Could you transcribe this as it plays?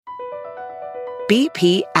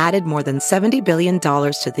BP added more than $70 billion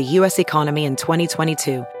to the U.S. economy in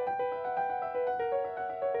 2022.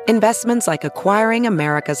 Investments like acquiring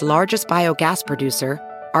America's largest biogas producer,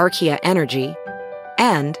 Archaea Energy,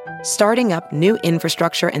 and starting up new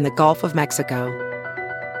infrastructure in the Gulf of Mexico.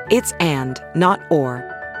 It's and, not or.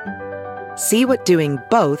 See what doing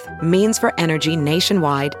both means for energy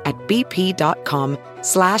nationwide at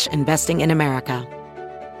bp.com/investing in America.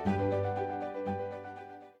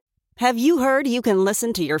 Have you heard you can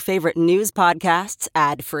listen to your favorite news podcasts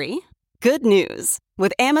ad-free? Good news.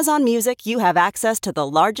 With Amazon Music, you have access to the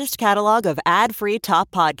largest catalog of ad-free top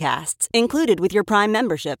podcasts included with your Prime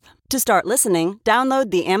membership. To start listening, download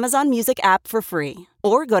the Amazon Music app for free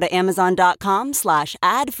or go to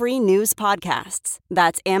amazon.com/ad-free news podcasts.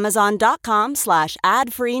 That's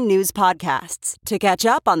amazon.com/ad-free news podcasts to catch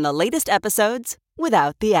up on the latest episodes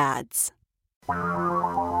without the ads.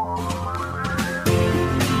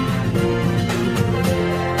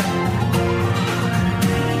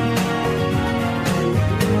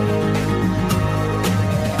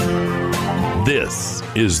 This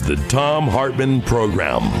is the Thom Hartmann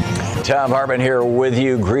Program. Thom Hartmann here with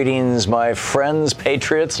you. Greetings, my friends,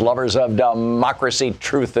 patriots, lovers of democracy,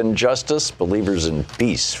 truth, and justice, believers in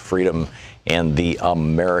peace, freedom, and the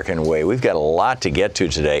American way. We've got a lot to get to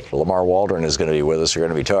today. Lamar Waldron is going to be with us. We're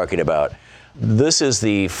going to be talking about this is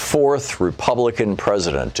the fourth Republican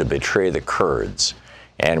president to betray the Kurds.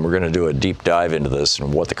 And we're going to do a deep dive into this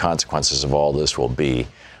and what the consequences of all this will be.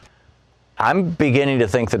 I'm beginning to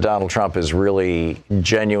think that Donald Trump is really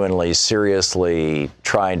genuinely, seriously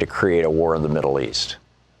trying to create a war in the Middle East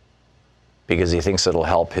because he thinks it'll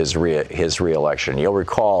help his reelection. You'll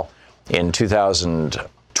recall in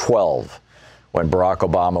 2012, when Barack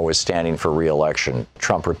Obama was standing for reelection,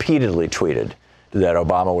 Trump repeatedly tweeted that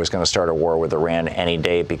Obama was going to start a war with Iran any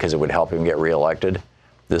day because it would help him get reelected.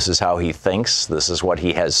 This is how he thinks. This is what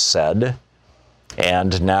he has said.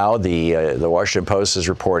 And now the Washington Post is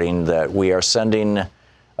reporting that we are sending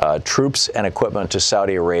troops and equipment to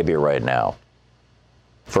Saudi Arabia right now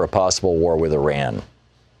for a possible war with Iran.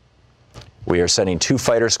 We are sending 2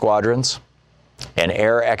 fighter squadrons, an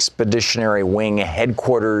Air Expeditionary Wing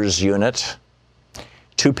headquarters unit,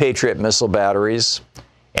 2 Patriot missile batteries,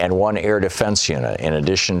 and 1 air defense unit, in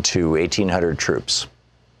addition to 1,800 troops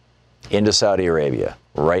into Saudi Arabia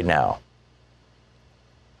right now,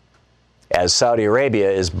 as Saudi Arabia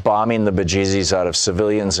is bombing the bejesus out of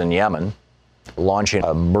civilians in Yemen, launching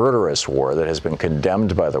a murderous war that has been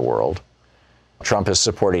condemned by the world. Trump is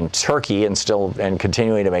supporting Turkey and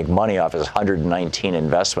continuing to make money off his 119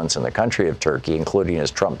 investments in the country of Turkey, including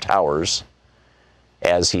his Trump Towers,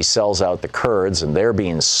 as he sells out the Kurds and they're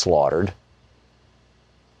being slaughtered.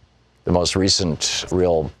 The most recent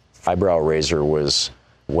real eyebrow raiser was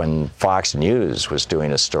when Fox News was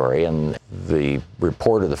doing a story, and the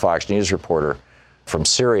Fox News reporter from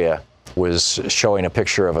Syria was showing a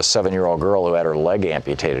picture of a 7-year-old girl who had her leg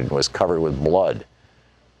amputated and was covered with blood.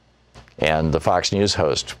 And the Fox News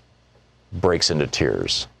host breaks into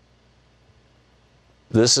tears.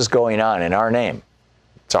 This is going on in our name.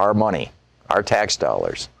 It's our money, our tax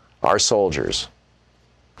dollars, our soldiers,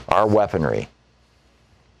 our weaponry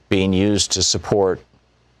being used to support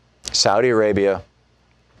Saudi Arabia,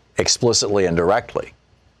 explicitly and directly.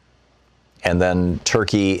 And then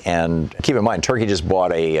Turkey, and keep in mind, Turkey just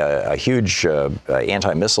bought a huge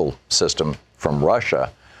anti-missile system from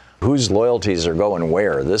Russia, whose loyalties are going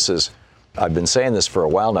where. I've been saying this for a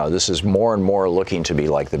while now, this is more and more looking to be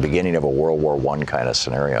like the beginning of a World War I kind of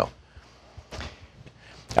scenario.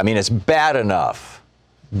 I mean, it's bad enough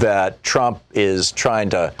that Trump is trying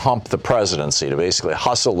to hump the presidency, to basically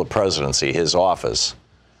hustle the presidency, his office,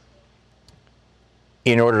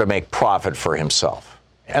 in order to make profit for himself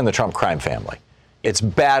and the Trump crime family. It's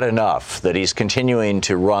bad enough that he's continuing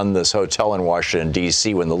to run this hotel in Washington,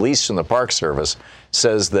 D.C., when the lease from the Park Service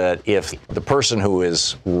says that if the person who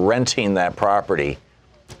is renting that property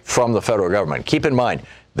from the federal government, keep in mind,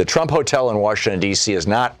 the Trump Hotel in Washington, D.C. is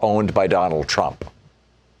not owned by Donald Trump.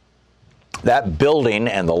 That building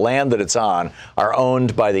and the land that it's on are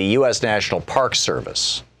owned by the U.S. National Park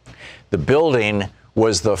Service. The building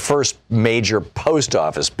was the first major post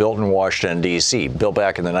office built in Washington, D.C., built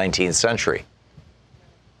back in the 19th century.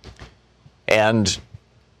 And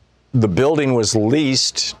the building was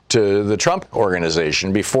leased to the Trump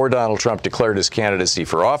organization before Donald Trump declared his candidacy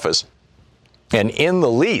for office. And in the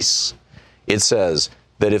lease, it says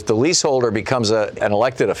that if the leaseholder becomes an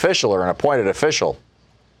elected official or an appointed official,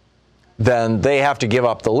 then they have to give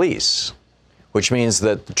up the lease, which means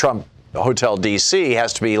that the Trump Hotel D.C.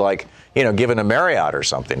 has to be given to Marriott or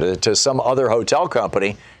something, to some other hotel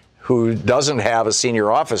company who doesn't have a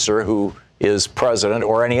senior officer who is president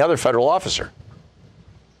or any other federal officer.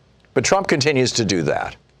 But Trump continues to do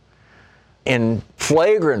that. In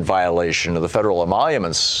flagrant violation of the federal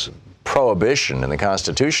emoluments prohibition in the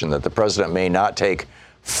Constitution that the president may not take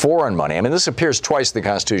foreign money. I mean, this appears twice in the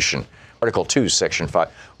Constitution, Article 2, Section 5,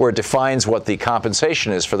 where it defines what the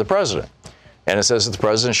compensation is for the president. And it says that the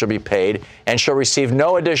president shall be paid and shall receive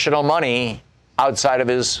no additional money outside of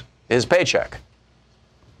his paycheck.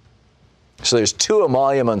 So there's two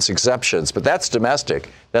emoluments exemptions, but that's domestic.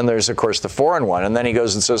 Then there's, of course, the foreign one. And then he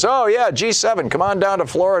goes and says, oh, yeah, G7, come on down to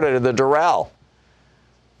Florida to the Doral.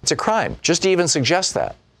 It's a crime just to even suggest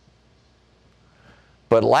that.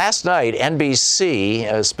 But last night,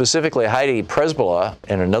 NBC, specifically Heidi Presbala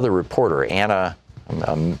and another reporter, Anna,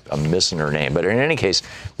 I'm missing her name, but in any case,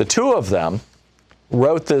 the two of them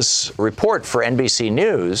wrote this report for NBC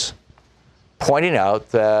News pointing out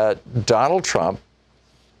that Donald Trump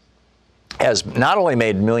has not only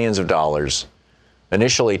made millions of dollars,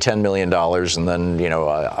 initially $10 million and then,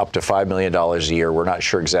 up to $5 million a year. We're not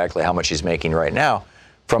sure exactly how much he's making right now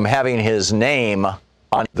from having his name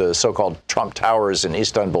on the so-called Trump Towers in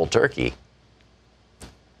Istanbul, Turkey.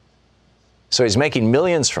 So he's making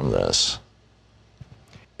millions from this.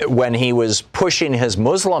 When he was pushing his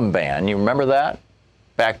Muslim ban, you remember that?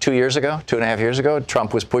 Back 2 years ago, 2.5 years ago,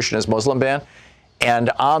 Trump was pushing his Muslim ban. And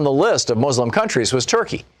on the list of Muslim countries was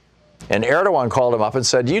Turkey. And Erdogan called him up and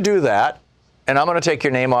said, you do that, and I'm going to take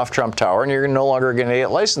your name off Trump Tower, and you're no longer going to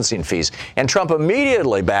get licensing fees. And Trump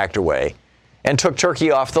immediately backed away and took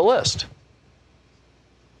Turkey off the list.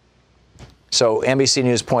 So NBC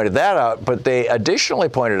News pointed that out, but they additionally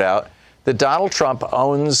pointed out that Donald Trump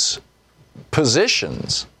owns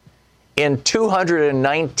positions in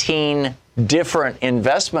 219 different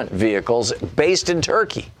investment vehicles based in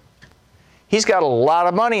Turkey. He's got a lot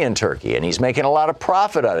of money in Turkey, and he's making a lot of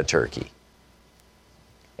profit out of Turkey.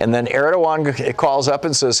 And then Erdogan calls up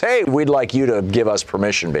and says, hey, we'd like you to give us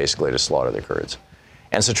permission, basically, to slaughter the Kurds.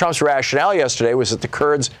 And so Trump's rationale yesterday was that the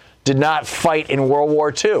Kurds did not fight in World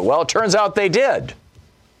War II. Well, it turns out they did.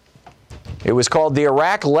 It was called the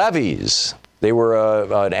Iraq Levies. They were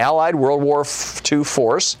an allied World War II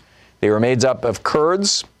force. They were made up of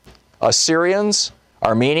Kurds, Assyrians,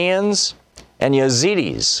 Armenians, and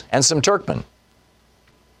Yazidis, and some Turkmen.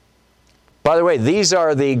 By the way, these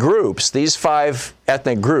are the groups, these 5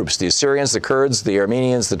 ethnic groups, the Assyrians, the Kurds, the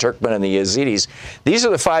Armenians, the Turkmen, and the Yazidis. These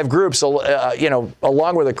are the 5 groups,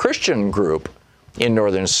 along with a Christian group in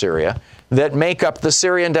northern Syria, that make up the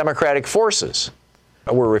Syrian Democratic Forces.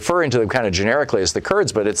 We're referring to them kind of generically as the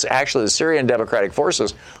Kurds, but it's actually the Syrian Democratic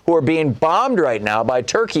Forces who are being bombed right now by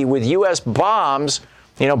Turkey with U.S. bombs.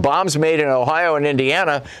 Bombs made in Ohio and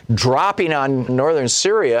Indiana dropping on northern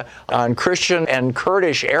Syria, on Christian and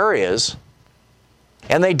Kurdish areas.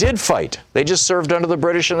 And they did fight. They just served under the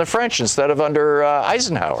British and the French instead of under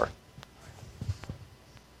Eisenhower.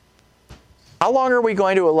 How long are we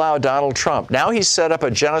going to allow Donald Trump? Now he's set up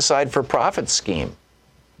a genocide for profit scheme.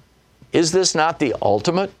 Is this not the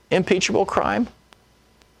ultimate impeachable crime?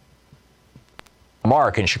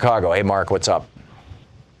 Mark in Chicago. Hey, Mark, what's up?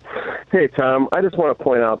 Hey, Tom, I just want to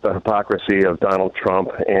point out the hypocrisy of Donald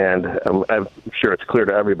Trump, and I'm sure it's clear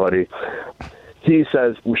to everybody. He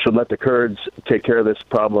says we should let the Kurds take care of this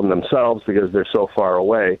problem themselves because they're so far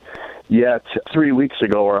away. Yet 3 weeks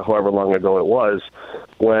ago, or however long ago it was,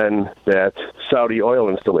 when that Saudi oil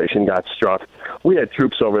installation got struck, we had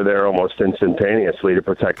troops over there almost instantaneously to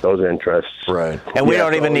protect those interests. Right. And we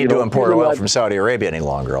don't even need to import oil from Saudi Arabia any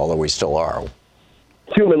longer, although we still are.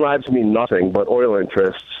 Human lives mean nothing, but oil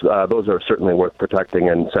interests, those are certainly worth protecting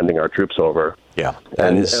and sending our troops over. Yeah.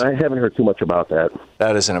 And I haven't heard too much about that.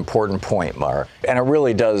 That is an important point, Mark. And it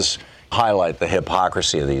really does highlight the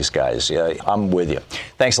hypocrisy of these guys. Yeah, I'm with you.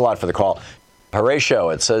 Thanks a lot for the call. Horatio,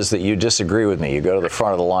 it says that you disagree with me. You go to the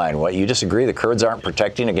front of the line. What, you disagree the Kurds aren't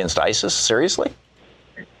protecting against ISIS? Seriously?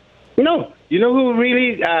 No. You know who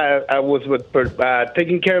really was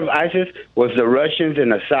taking care of ISIS was the Russians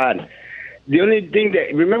and Assad. The only thing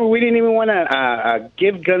that, remember, we didn't even want to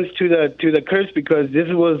give guns to the Kurds because this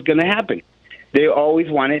was going to happen. They always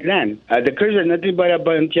wanted land. The Kurds are nothing but a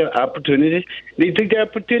bunch of opportunities. They took their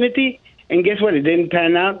opportunity, and guess what? It didn't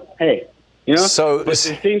pan out. Hey, So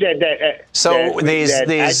these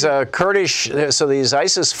Kurdish, so these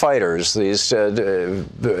ISIS fighters,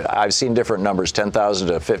 I've seen different numbers, 10,000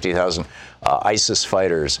 to 50,000 ISIS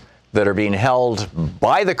fighters that are being held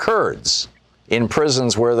by the Kurds in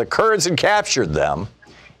prisons where the Kurds had captured them,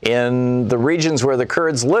 in the regions where the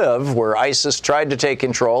Kurds live, where ISIS tried to take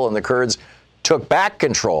control and the Kurds took back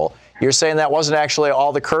control. You're saying that wasn't actually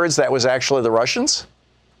all the Kurds, that was actually the Russians?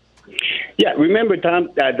 Yeah, remember,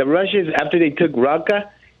 Tom, the Russians, after they took Raqqa,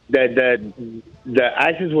 the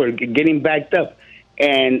ISIS were getting backed up.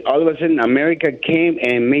 And all of a sudden, America came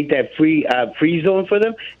and made that free zone for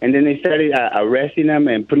them, and then they started arresting them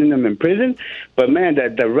and putting them in prison. But man,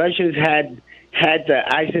 the Russians had the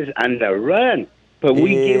ISIS on the run, but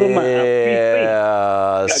we gave them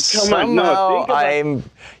a free space. Come on,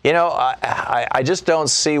 I just don't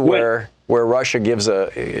see where Russia gives a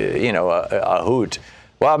hoot.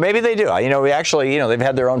 Well, maybe they do. They've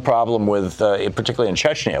had their own problem with, particularly in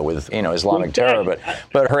Chechnya, with Islamic terror.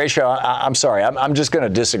 But Horatio, I'm sorry, I'm just going to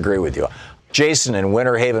disagree with you. Jason in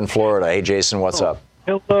Winter Haven, Florida. Hey, Jason, what's up?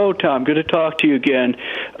 Hello, Tom. Good to talk to you again.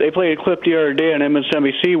 They played a clip the other day on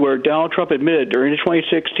MSNBC where Donald Trump admitted during the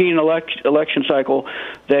 2016 election cycle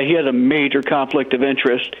that he has a major conflict of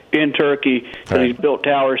interest in Turkey, and he's built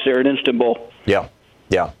towers there in Istanbul.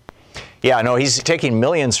 Yeah, no, he's taking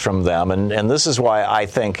millions from them, and this is why I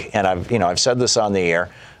think, and I've said this on the air,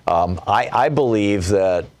 I believe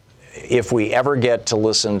that if we ever get to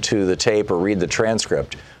listen to the tape or read the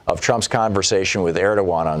transcript of Trump's conversation with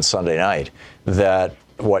Erdogan on Sunday night, that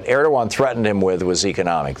what Erdogan threatened him with was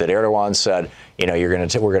economic. That Erdogan said, we're going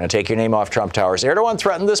to take your name off Trump Towers. Erdogan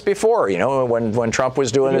threatened this before, when Trump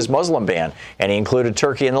was doing his Muslim ban, and he included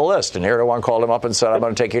Turkey in the list. And Erdogan called him up and said, I'm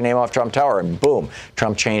going to take your name off Trump Tower. And boom,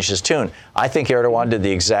 Trump changed his tune. I think Erdogan did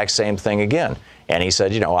the exact same thing again. And he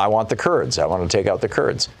said, I want the Kurds. I want to take out the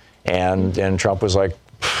Kurds. And Trump was like,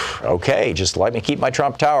 okay, just let me keep my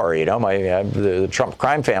Trump Tower. The Trump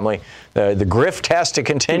crime family, the grift has to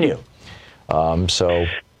continue.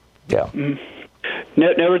 Yeah.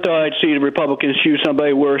 Never thought I'd see the Republicans shoot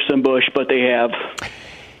somebody worse than Bush, but they have.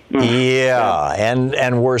 Yeah,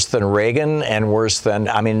 and worse than Reagan, and worse than,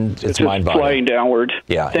 it's mind-boggling. Flying downward.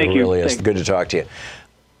 Yeah, it really is. Good to talk to you.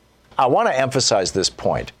 I want to emphasize this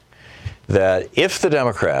point, that if the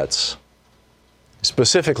Democrats,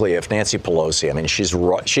 specifically if Nancy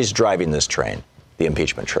Pelosi, she's driving this train, the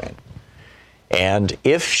impeachment train, and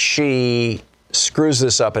if she screws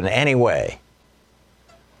this up in any way,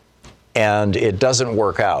 and it doesn't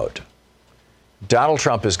work out, Donald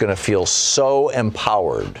Trump is going to feel so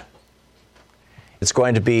empowered. It's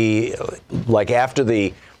going to be like after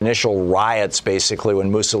the initial riots, basically,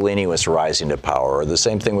 when Mussolini was rising to power, or the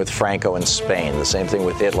same thing with Franco in Spain, the same thing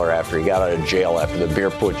with Hitler after he got out of jail after the beer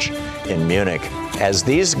putsch in Munich. As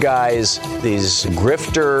these guys, these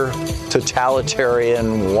grifter, totalitarian,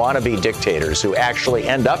 wannabe dictators who actually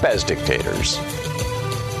end up as dictators,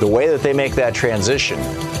 the way that they make that transition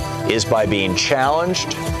is by being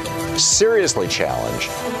challenged, seriously challenged,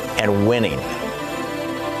 and winning.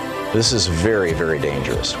 This is very, very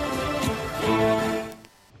dangerous.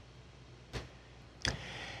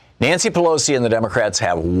 Nancy Pelosi and the Democrats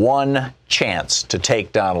have one chance to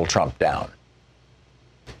take Donald Trump down.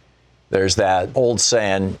 There's that old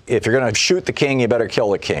saying, if you're going to shoot the king, you better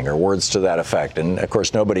kill the king, or words to that effect. And, of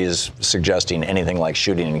course, nobody is suggesting anything like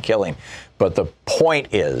shooting and killing. But the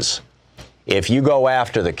point is, if you go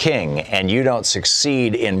after the king and you don't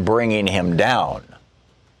succeed in bringing him down,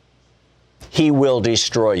 he will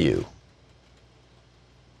destroy you.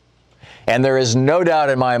 And there is no doubt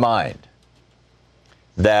in my mind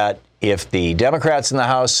that if the Democrats in the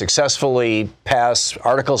House successfully pass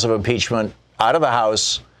articles of impeachment out of the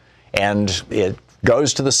House and it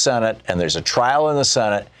goes to the Senate and there's a trial in the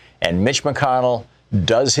Senate and Mitch McConnell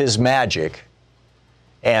does his magic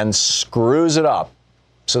and screws it up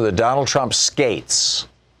so that Donald Trump skates,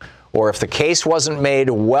 or if the case wasn't made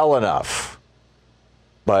well enough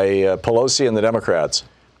by Pelosi and the Democrats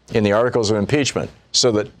in the articles of impeachment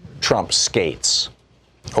so that Trump skates,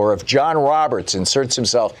 or if John Roberts inserts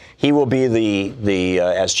himself, he will be the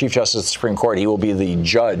as Chief Justice of the Supreme Court, he will be the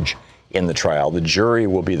judge in the trial. The jury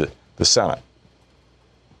will be the Senate.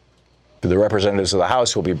 The representatives of the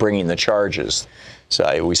House will be bringing the charges.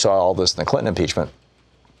 So we saw all this in the Clinton impeachment.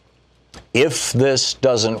 If this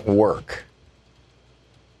doesn't work,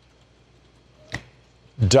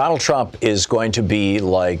 Donald Trump is going to be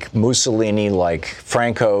like Mussolini, like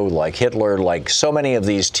Franco, like Hitler, like so many of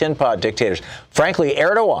these tin pot dictators. Frankly,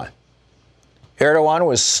 Erdogan. Erdogan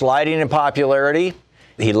was sliding in popularity.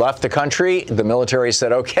 He left the country. The military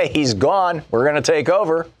said, okay, he's gone. We're going to take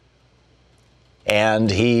over. And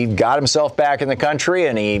he got himself back in the country,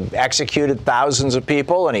 and he executed thousands of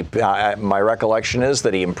people. And my recollection is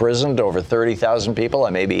that he imprisoned over 30,000 people. I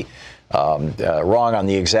may be wrong on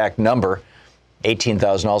the exact number.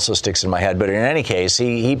 18,000 also sticks in my head. But in any case,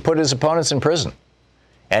 he put his opponents in prison.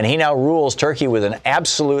 And he now rules Turkey with an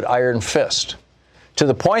absolute iron fist, to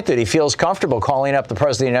the point that he feels comfortable calling up the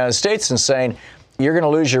President of the United States and saying, you're going to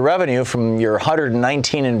lose your revenue from your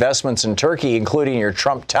 119 investments in Turkey, including your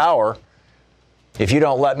Trump Tower, if you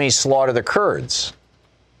don't let me slaughter the Kurds.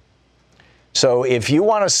 So if you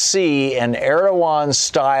want to see an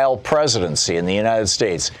Erdogan-style presidency in the United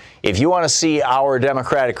States, if you want to see our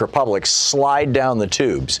democratic republic slide down the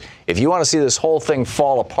tubes, if you want to see this whole thing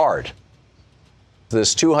fall apart,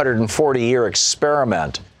 this 240-year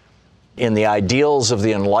experiment in the ideals of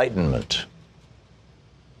the Enlightenment,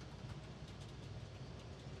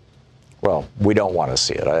 well, we don't want to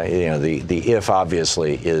see it. The if,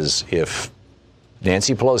 obviously, is if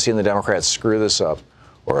Nancy Pelosi and the Democrats screw this up,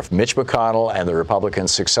 or if Mitch McConnell and the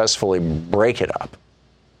Republicans successfully break it up.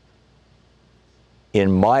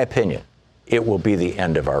 In my opinion, it will be the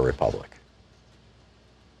end of our republic.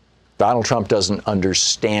 Donald Trump doesn't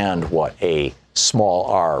understand what a small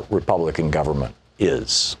r Republican government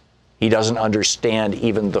is. He doesn't understand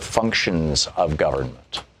even the functions of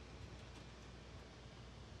government.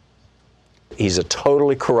 He's a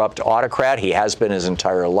totally corrupt autocrat. He has been his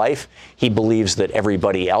entire life. He believes that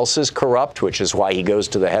everybody else is corrupt, which is why he goes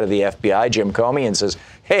to the head of the FBI, Jim Comey, and says,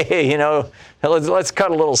 hey, let's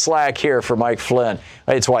cut a little slack here for Mike Flynn.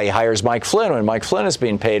 It's why he hires Mike Flynn when Mike Flynn is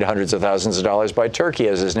being paid hundreds of thousands of dollars by Turkey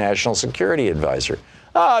as his national security advisor.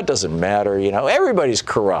 It doesn't matter. Everybody's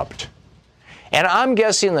corrupt. And I'm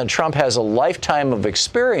guessing that Trump has a lifetime of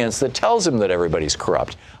experience that tells him that everybody's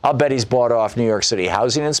corrupt. I'll bet he's bought off New York City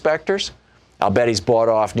housing inspectors. I'll bet he's bought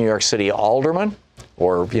off New York City aldermen,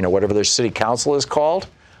 or whatever their city council is called.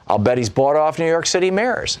 I'll bet he's bought off New York City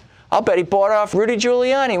mayors. I'll bet he bought off Rudy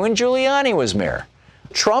Giuliani when Giuliani was mayor.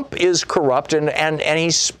 Trump is corrupt, and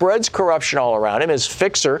he spreads corruption all around him. His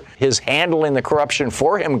fixer, his handling the corruption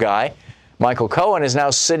for him guy, Michael Cohen, is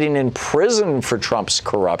now sitting in prison for Trump's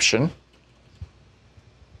corruption.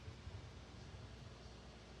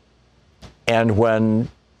 And when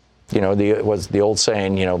was the old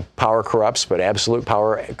saying, power corrupts, but absolute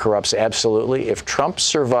power corrupts absolutely. If Trump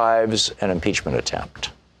survives an impeachment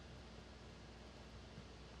attempt,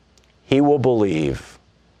 he will believe,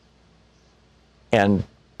 and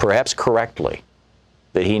perhaps correctly,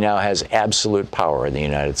 that he now has absolute power in the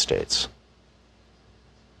United States.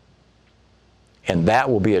 And that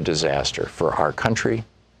will be a disaster for our country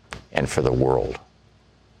and for the world.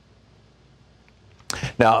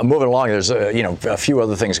 Now, moving along, there's a few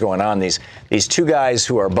other things going on. These two guys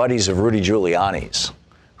who are buddies of Rudy Giuliani's,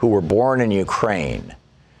 who were born in Ukraine,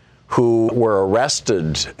 who were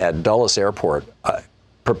arrested at Dulles Airport,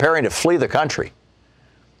 preparing to flee the country.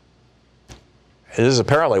 This is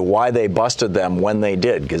apparently why they busted them when they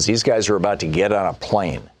did, because these guys were about to get on a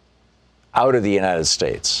plane out of the United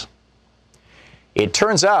States. It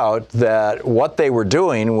turns out that what they were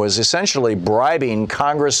doing was essentially bribing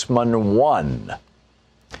Congressman One.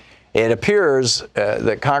 It appears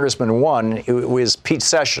that Congressman One was Pete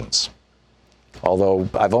Sessions, although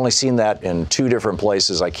I've only seen that in two different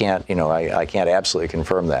places. I can't absolutely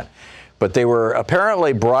confirm that. But they were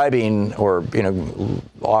apparently bribing or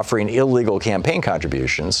offering illegal campaign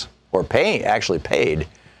contributions, or actually paid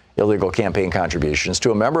illegal campaign contributions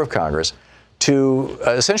to a member of Congress to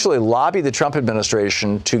essentially lobby the Trump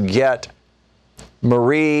administration to get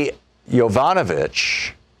Marie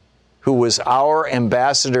Yovanovitch, who was our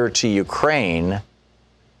ambassador to Ukraine,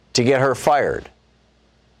 to get her fired.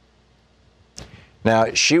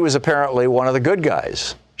 Now, she was apparently one of the good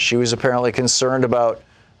guys. She was apparently concerned about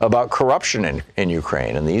corruption in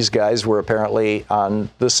Ukraine, and these guys were apparently on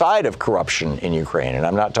the side of corruption in Ukraine. And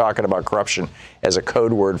I'm not talking about corruption as a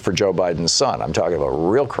code word for Joe Biden's son. I'm talking about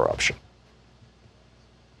real corruption.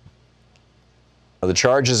 The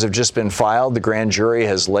charges have just been filed. The grand jury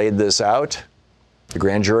has laid this out. The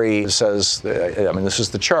grand jury says, this is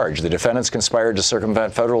the charge. The defendants conspired to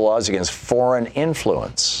circumvent federal laws against foreign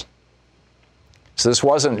influence. So this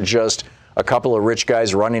wasn't just a couple of rich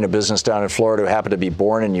guys running a business down in Florida who happened to be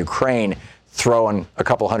born in Ukraine, throwing a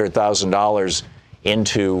couple $100,000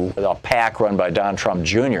 into a PAC run by Don Trump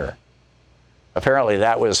Jr. Apparently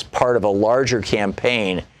that was part of a larger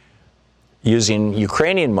campaign using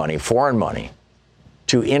Ukrainian money, foreign money,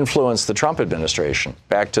 to influence the Trump administration.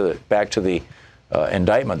 Back to the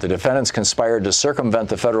indictment. The defendants conspired to circumvent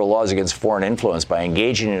the federal laws against foreign influence by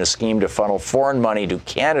engaging in a scheme to funnel foreign money to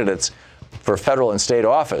candidates for federal and state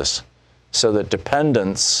office so that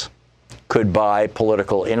dependents could buy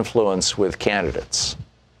political influence with candidates.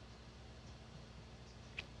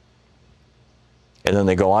 And then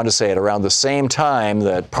they go on to say at around the same time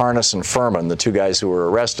that Parnas and Furman, the two guys who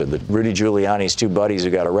were arrested, that Rudy Giuliani's two buddies who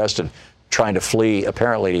got arrested trying to flee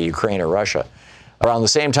apparently to Ukraine or Russia, around the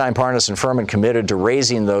same time, Parnas and Furman committed to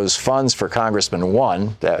raising those funds for Congressman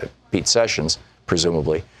One, Pete Sessions,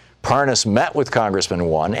 presumably. Parnas met with Congressman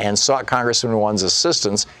One and sought Congressman One's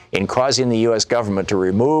assistance in causing the U.S. government to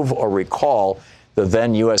remove or recall the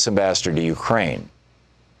then U.S. ambassador to Ukraine.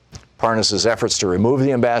 Parnas's efforts to remove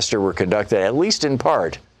the ambassador were conducted, at least in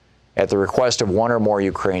part, at the request of one or more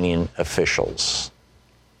Ukrainian officials.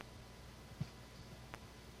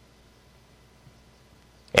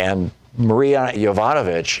 And Maria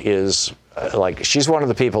Yovanovitch is she's one of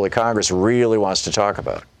the people that Congress really wants to talk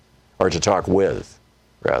about, or to talk with,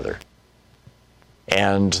 rather.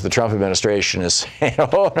 And the Trump administration is saying,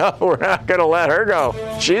 oh, no, we're not going to let her go.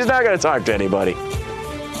 She's not going to talk to anybody.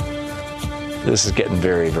 This is getting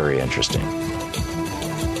very, very interesting.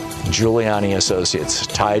 Giuliani associates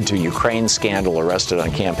tied to Ukraine scandal arrested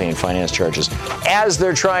on campaign finance charges as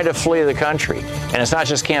they're trying to flee the country. And it's not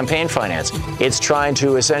just campaign finance. It's trying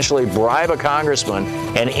to essentially bribe a congressman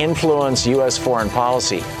and influence U.S. foreign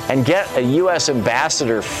policy and get a U.S.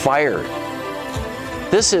 ambassador fired.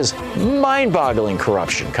 This is mind-boggling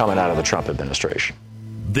corruption coming out of the Trump administration.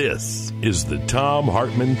 This is the Thom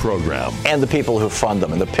Hartmann Program. And the people who fund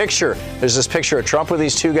them. And the picture, there's this picture of Trump with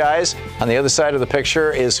these two guys. On the other side of the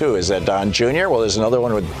picture is who? Is that Don Jr.? Well, there's another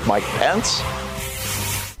one with Mike Pence.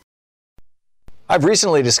 I've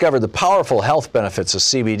recently discovered the powerful health benefits of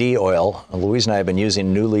CBD oil. Louise and I have been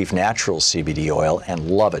using New Leaf Naturals CBD oil and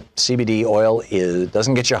love it. CBD oil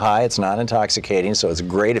doesn't get you high. It's not intoxicating, so it's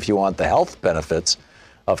great if you want the health benefits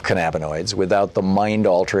of cannabinoids without the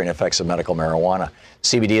mind-altering effects of medical marijuana.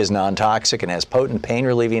 CBD is non-toxic and has potent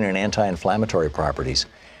pain-relieving and anti-inflammatory properties.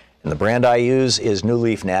 And the brand I use is New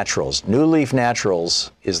Leaf Naturals. New Leaf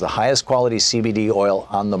Naturals is the highest quality CBD oil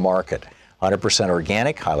on the market. 100%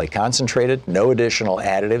 organic, highly concentrated, no additional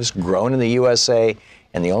additives, grown in the USA,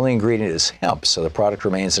 and the only ingredient is hemp, so the product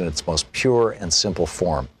remains in its most pure and simple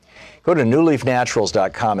form. Go to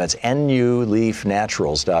newleafnaturals.com. That's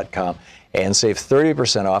newleafnaturals.com. And save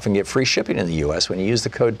 30% off and get free shipping in the U.S. when you use the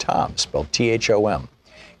code THOM, spelled T-H-O-M.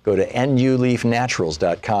 Go to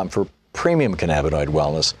newleafnaturals.com for premium cannabinoid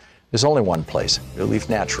wellness. There's only one place,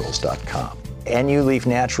 newleafnaturals.com.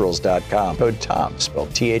 newleafnaturals.com, code THOM,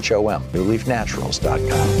 spelled T-H-O-M,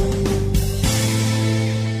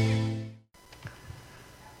 newleafnaturals.com.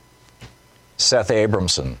 Seth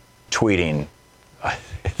Abramson tweeting.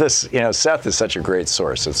 Seth is such a great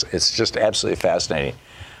source. It's just absolutely fascinating.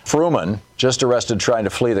 Fruman, just arrested trying to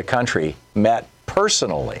flee the country, met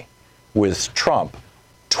personally with Trump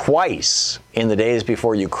twice in the days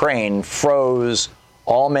before Ukraine froze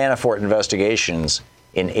all Manafort investigations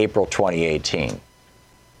in April 2018.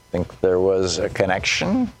 Think there was a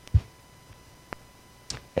connection?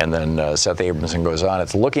 And then Seth Abramson goes on,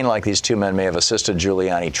 it's looking like these two men may have assisted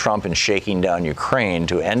Giuliani Trump in shaking down Ukraine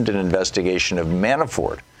to end an investigation of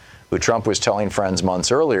Manafort, who Trump was telling friends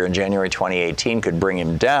months earlier in January 2018 could bring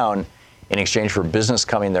him down in exchange for business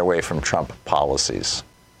coming their way from Trump policies.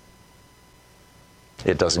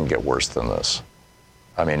 It doesn't get worse than this.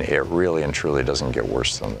 I mean, it really and truly doesn't get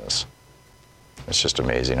worse than this. It's just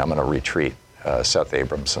amazing. I'm going to retweet Seth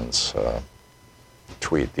Abramson's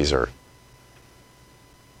tweet. These are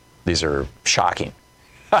shocking.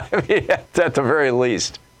 I mean, at the very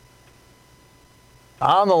least.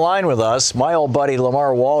 On the line with us, my old buddy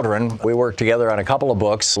Lamar Waldron. We worked together on a couple of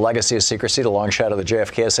books, Legacy of Secrecy, The Long Shot of the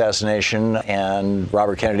JFK Assassination, and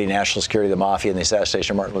Robert Kennedy, National Security, the Mafia, and the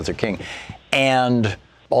Assassination of Martin Luther King, and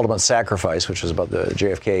Ultimate Sacrifice, which was about the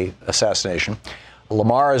JFK assassination.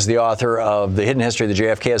 Lamar is the author of The Hidden History of the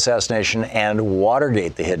JFK Assassination and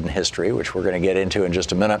Watergate, The Hidden History, which we're going to get into in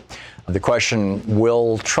just a minute. The question,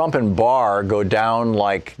 will Trump and Barr go down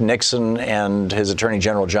like Nixon and his Attorney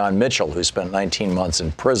General John Mitchell, who spent 19 months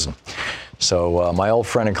in prison? So my old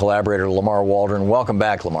friend and collaborator, Lamar Waldron, welcome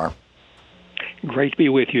back, Lamar. Great to be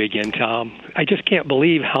with you again, Tom. I just can't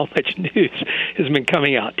believe how much news has been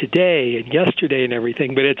coming out today and yesterday and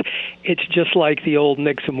everything, but it's just like the old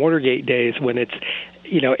Nixon Watergate days when it's,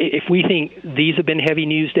 if we think these have been heavy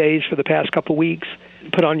news days for the past couple of weeks,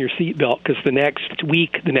 put on your seatbelt because the next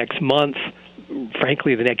week, the next month,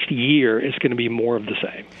 frankly, the next year is going to be more of the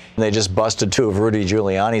same. They just busted two of Rudy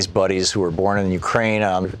Giuliani's buddies who were born in Ukraine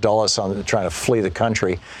on Dulles trying to flee the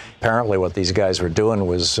country. Apparently what these guys were doing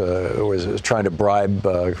was trying to bribe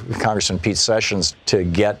Congressman Pete Sessions to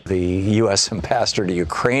get the U.S. ambassador to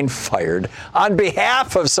Ukraine fired on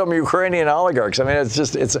behalf of some Ukrainian oligarchs. I mean,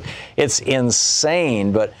 it's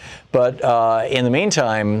insane. But in the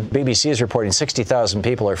meantime, BBC is reporting 60,000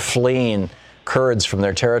 people are fleeing Kurds from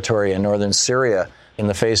their territory in northern Syria in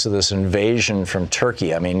the face of this invasion from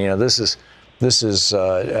Turkey. I mean, this is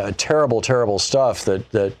terrible, terrible stuff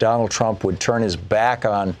that Donald Trump would turn his back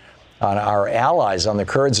on our allies, on the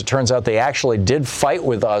Kurds. It turns out they actually did fight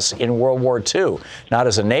with us in World War II, not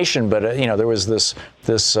as a nation, but there was this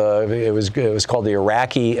it was called the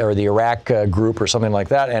Iraqi or the Iraq group or something like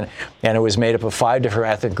that, and it was made up of 5 different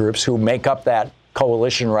ethnic groups who make up that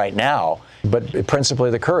coalition right now, but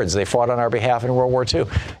principally the Kurds. They fought on our behalf in World War II.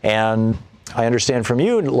 And I understand from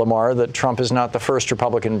you, Lamar, that Trump is not the first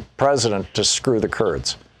Republican president to screw the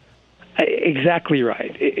Kurds. Exactly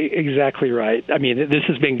right. Exactly right. I mean, this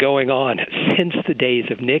has been going on since the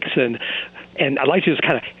days of Nixon. And I'd like to just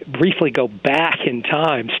kind of briefly go back in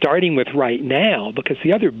time, starting with right now, because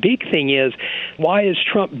the other big thing is, why is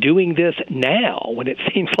Trump doing this now when it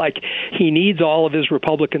seems like he needs all of his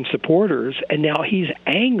Republican supporters, and now he's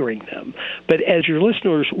angering them? But as your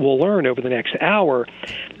listeners will learn over the next hour,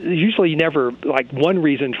 there's usually never like one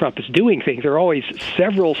reason Trump is doing things. There are always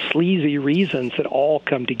several sleazy reasons that all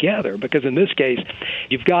come together, because in this case,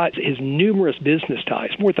 you've got his numerous business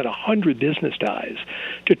ties, more than 100 business ties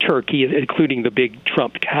to Turkey, including the big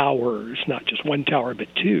Trump towers, not just one tower, but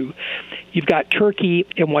two. You've got Turkey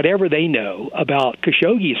and whatever they know about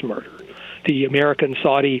Khashoggi's murder, the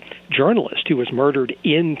American-Saudi journalist who was murdered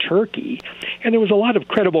in Turkey. And there was a lot of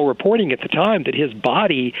credible reporting at the time that his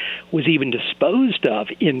body was even disposed of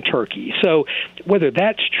in Turkey. So whether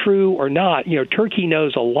that's true or not, Turkey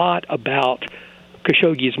knows a lot about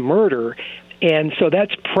Khashoggi's murder. And so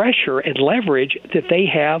that's pressure and leverage that they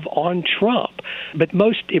have on Trump. But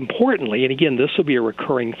most importantly, and again, this will be a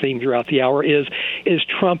recurring theme throughout the hour, is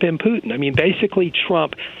Trump and Putin. I mean, basically,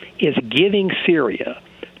 Trump is giving Syria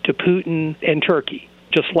to Putin and Turkey,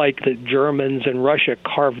 just like the Germans and Russia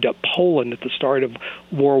carved up Poland at the start of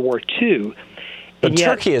World War II. But yet,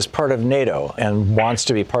 Turkey is part of NATO and wants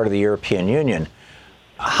to be part of the European Union.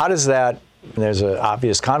 How does that, there's an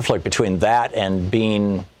obvious conflict between that and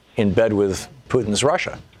being in bed with Putin's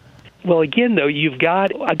Russia. Well, again, though, you've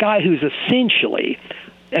got a guy who's essentially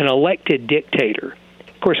an elected dictator.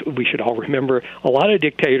 Of course, we should all remember a lot of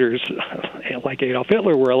dictators, like Adolf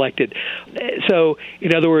Hitler, were elected. So,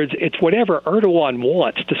 in other words, it's whatever Erdogan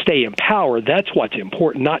wants to stay in power. That's what's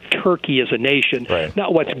important, not Turkey as a nation, right.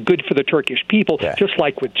 Not what's good for the Turkish people, just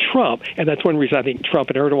like with Trump. And that's one reason I think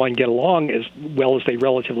Trump and Erdogan get along as well as they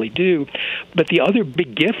relatively do. But the other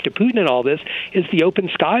big gift to Putin in all this is the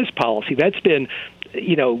open skies policy. That's been,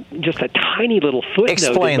 just a tiny little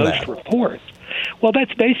footnote in most reports. Well,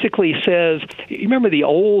 that basically says, you remember the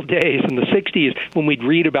old days in the 60s when we'd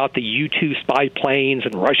read about the U-2 spy planes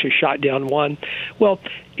and Russia shot down one? Well,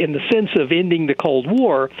 in the sense of ending the Cold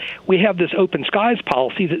War, we have this open skies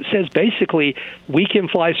policy that says basically we can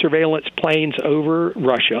fly surveillance planes over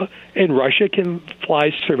Russia, and Russia can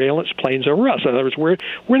fly surveillance planes over us. In other words,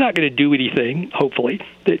 we're not going to do anything, hopefully,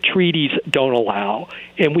 that treaties don't allow,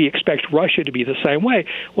 and we expect Russia to be the same way.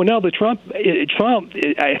 Well, now the Trump,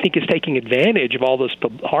 I think, is taking advantage of all this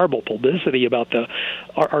horrible publicity about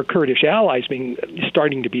our Kurdish allies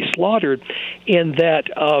starting to be slaughtered, and that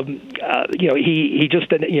he just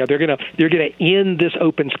they're going to end this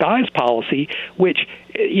open skies policy, which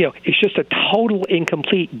is just a total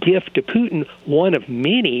incomplete gift to Putin, one of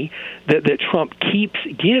many that Trump keeps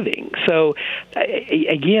giving. So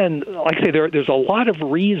again, like I say, there's a lot of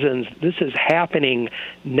reasons this is happening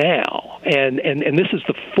now, and this is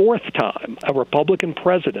the fourth time a Republican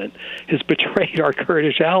president has betrayed our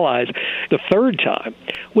Kurdish allies. The third time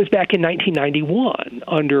was back in 1991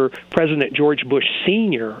 under President George Bush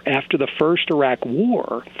Sr. after the first Iraq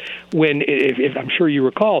War, when, if I'm sure you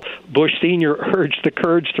recall, Bush Sr. urged the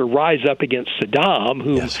Kurds to rise up against Saddam,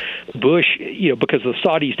 whom Bush, because the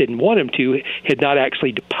Saudis didn't want him to, had not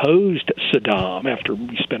actually deposed Saddam after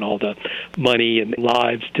we spent all the money and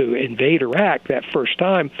lives to invade Iraq that first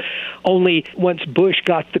time. Only once Bush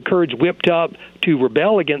got the Kurds whipped up to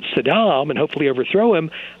rebel against Saddam and hopefully overthrow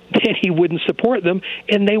him, then he wouldn't support them,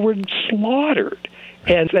 and they were slaughtered.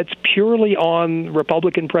 And that's purely on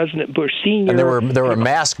Republican President Bush Sr. And there were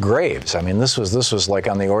mass graves. I mean, this was like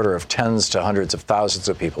on the order of tens to hundreds of thousands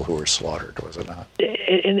of people who were slaughtered, was it not?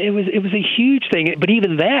 And it was a huge thing. But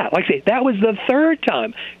even that, like I say, that was the third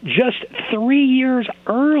time, just 3 years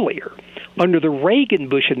earlier, under the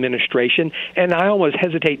Reagan-Bush administration, and I almost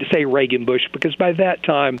hesitate to say Reagan-Bush because by that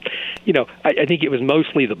time, I think it was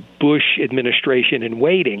mostly the Bush administration in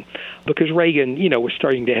waiting, because Reagan, was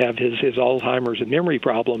starting to have his Alzheimer's and memory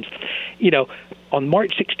problems. On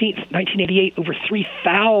March 16th, 1988, over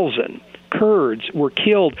 3,000 Kurds were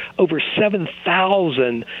killed, over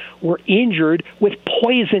 7,000 were injured with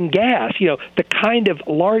poison gas, the kind of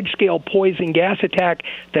large-scale poison gas attack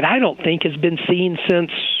that I don't think has been seen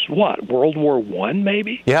since, World War I,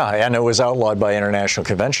 maybe? Yeah, and it was outlawed by international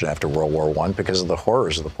convention after World War I because of the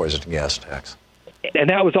horrors of the poison gas attacks.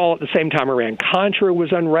 And that was all at the same time Iran-Contra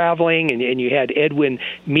was unraveling, and you had Edwin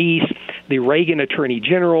Meese, the Reagan Attorney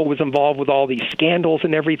General, was involved with all these scandals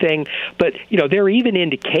and everything. But, there are even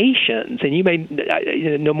indications, and you may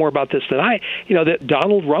know more about this than I, that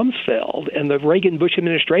Donald Rumsfeld and the Reagan-Bush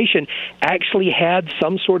administration actually had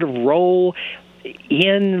some sort of role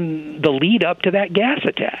in the lead up to that gas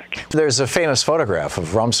attack. There's a famous photograph of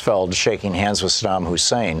Rumsfeld shaking hands with Saddam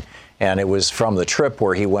Hussein, and it was from the trip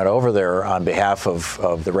where he went over there on behalf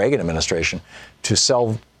of the Reagan administration to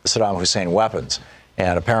sell Saddam Hussein weapons.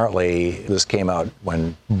 And apparently this came out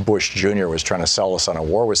when Bush Jr. was trying to sell us on a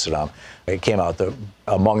war with Saddam. It came out that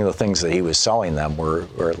among the things that he was selling them were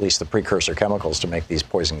at least the precursor chemicals to make these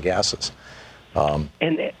poison gases.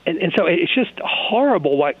 And so it's just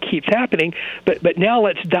horrible what keeps happening. But now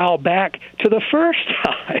let's dial back to the first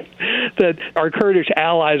time that our Kurdish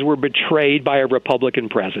allies were betrayed by a Republican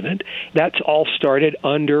president. That's all started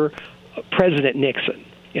under President Nixon.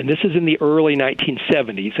 And this is in the early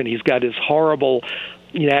 1970s, and he's got his horrible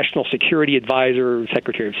national security advisor,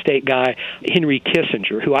 Secretary of State guy, Henry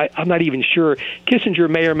Kissinger, who I'm not even sure, Kissinger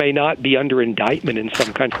may or may not be under indictment in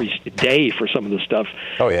some countries today for some of the stuff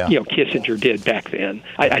Kissinger did back then.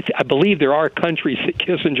 I believe there are countries that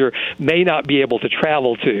Kissinger may not be able to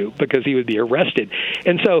travel to because he would be arrested.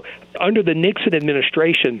 And so under the Nixon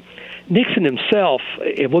administration, Nixon himself,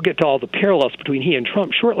 and we'll get to all the parallels between he and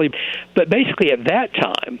Trump shortly, but basically at that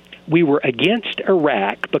time, we were against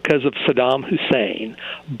Iraq because of Saddam Hussein,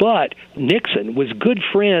 but Nixon was good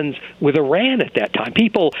friends with Iran at that time.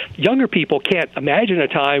 Younger people can't imagine a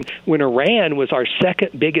time when Iran was our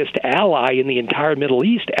second biggest ally in the entire Middle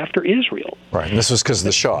East after Israel. Right, and this was because of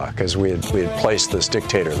the Shah, because we had placed this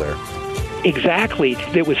dictator there. Exactly.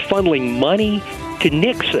 That was funneling money to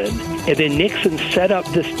Nixon, and then Nixon set up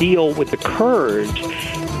this deal with the Kurds,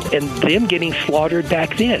 and them getting slaughtered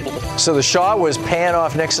back then. So the Shah was paying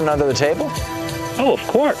off Nixon under the table? Oh, of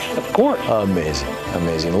course.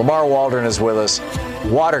 Amazing. Lamar Waldron is with us.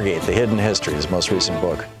 Watergate, The Hidden History, his most recent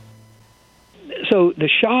book. So the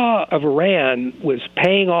Shah of Iran was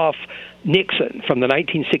paying off Nixon from the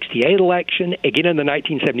 1968 election, again in the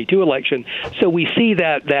 1972 election. So we see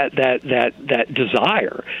that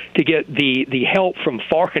desire to get the help from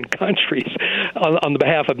foreign countries on the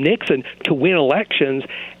behalf of Nixon to win elections,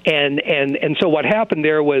 and so what happened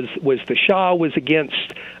there was the Shah was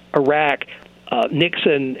against Iraq.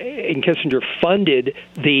 Nixon and Kissinger funded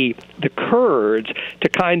the Kurds to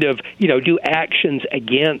kind of do actions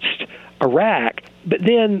against Iraq, but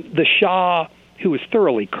then the Shah, who was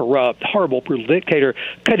thoroughly corrupt, horrible, brutal dictator,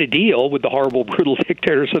 cut a deal with the horrible, brutal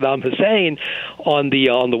dictator Saddam Hussein on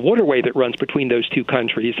the waterway that runs between those two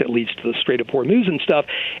countries that leads to the Strait of Hormuz and stuff.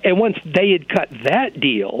 And once they had cut that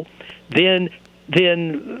deal, then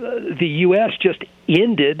the U.S. just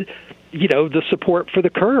ended the support for the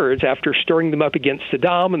Kurds after stirring them up against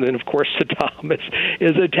Saddam, and then, of course, Saddam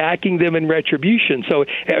is attacking them in retribution. So,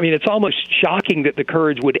 I mean, it's almost shocking that the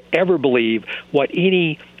Kurds would ever believe what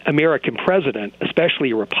any American president, especially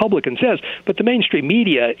a Republican, says. But the mainstream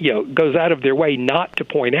media, goes out of their way not to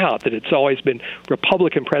point out that it's always been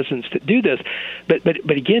Republican presidents that do this. But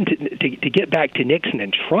again, to get back to Nixon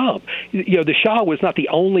and Trump, the Shah was not the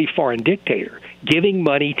only foreign dictator giving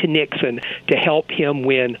money to Nixon to help him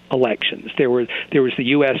win elections. There was the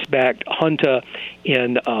U.S.-backed junta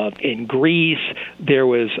in Greece. There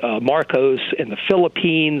was Marcos in the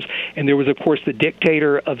Philippines, and there was, of course, the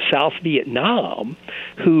dictator of South Vietnam,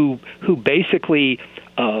 who basically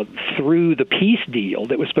through the peace deal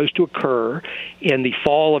that was supposed to occur in the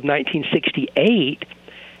fall of 1968,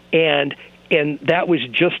 and that was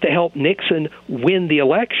just to help Nixon win the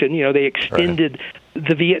election. They extended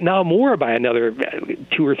the Vietnam War by another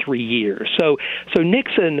 2 or 3 years. So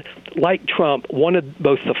Nixon, like Trump, wanted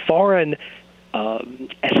both the foreign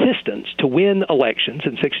assistance to win elections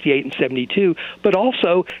in 68 and 72, but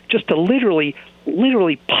also just to literally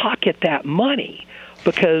pocket that money.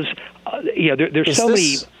 Because there's so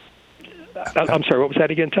many. I'm sorry, what was that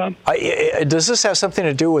again, Tom? Does this have something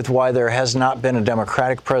to do with why there has not been a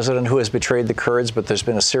Democratic president who has betrayed the Kurds, but there's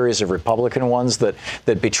been a series of Republican ones that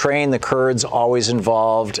betraying the Kurds always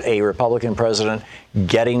involved a Republican president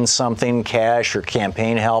getting something, cash or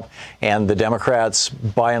campaign help, and the Democrats,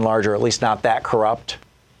 by and large, are at least not that corrupt?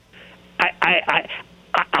 I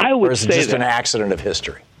would say, or is it just an accident of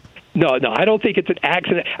history? No, I don't think it's an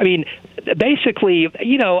accident. I mean, basically,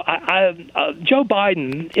 Joe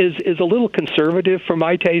Biden is a little conservative for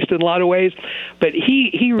my taste in a lot of ways, but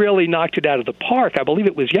he really knocked it out of the park. I believe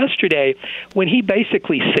it was yesterday when he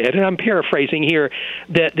basically said, and I'm paraphrasing here,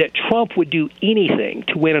 that Trump would do anything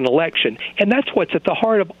to win an election, and that's what's at the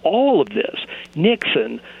heart of all of this.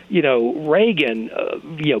 Nixon, Reagan,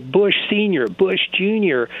 Bush Sr., Bush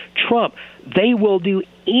Jr., Trump, they will do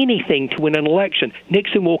anything to win an election.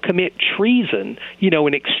 Nixon will commit treason,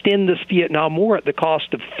 and extend this Vietnam War at the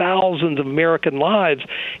cost of thousands of American lives,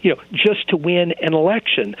 just to win an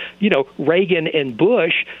election. Reagan and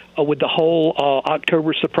Bush, with the whole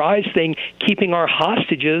October surprise thing, keeping our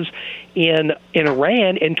hostages in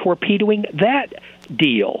Iran and torpedoing that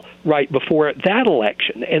deal right before that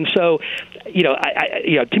election. And so,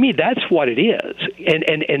 to me, that's what it is.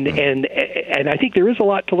 And I think there is a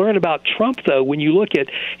lot to learn about Trump, though, when you look at,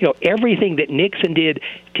 everything that Nixon did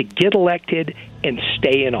to get elected and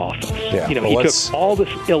stay in office. Yeah. He took all this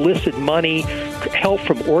illicit money, help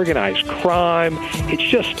from organized crime. It's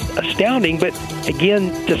just astounding, but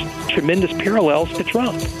again, just tremendous parallels to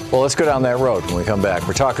Trump. Well, let's go down that road when we come back.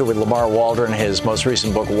 We're talking with Lamar Waldron, his most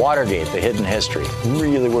recent book, Watergate, The Hidden History.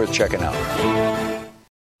 Really worth checking out.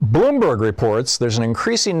 Bloomberg reports there's an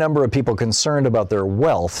increasing number of people concerned about their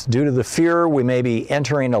wealth due to the fear we may be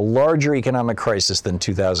entering a larger economic crisis than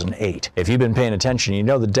 2008. If you've been paying attention, you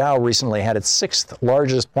know the Dow recently had its 6th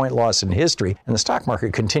largest point loss in history, and the stock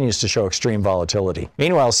market continues to show extreme volatility.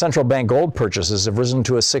 Meanwhile, central bank gold purchases have risen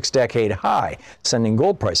to a 6-decade high, sending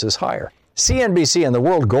gold prices higher. CNBC and the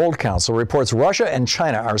World Gold Council reports Russia and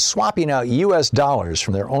China are swapping out U.S. dollars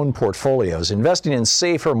from their own portfolios, investing in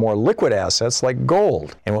safer, more liquid assets like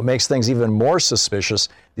gold. And what makes things even more suspicious,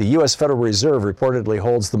 the U.S. Federal Reserve reportedly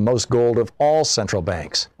holds the most gold of all central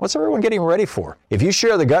banks. What's everyone getting ready for? If you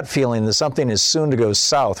share the gut feeling that something is soon to go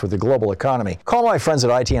south with the global economy, call my friends at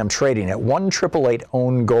ITM Trading at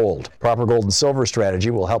 1-888-OWN-GOLD. Proper gold and silver strategy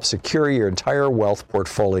will help secure your entire wealth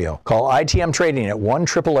portfolio. Call ITM Trading at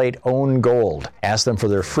 1-888-OWN-GOLD. Ask them for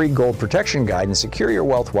their free gold protection guide and secure your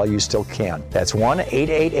wealth while you still can. That's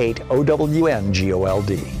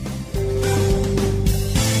 1-888-OWN-GOLD.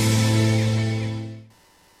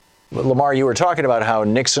 Lamar, you were talking about how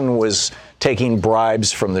Nixon was taking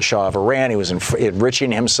bribes from the Shah of Iran. He was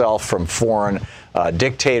enriching himself from foreign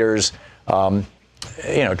dictators.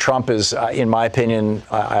 Trump is, in my opinion,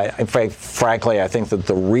 frankly, I think that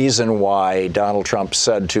the reason why Donald Trump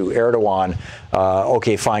said to Erdogan,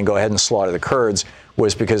 okay, fine, go ahead and slaughter the Kurds,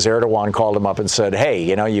 was because Erdogan called him up and said, hey,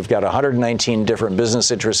 you've got 119 different business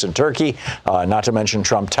interests in Turkey, not to mention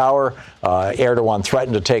Trump Tower. Erdogan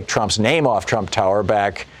threatened to take Trump's name off Trump Tower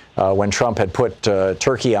back when Trump had put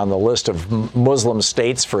Turkey on the list of Muslim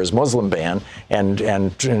states for his Muslim ban, and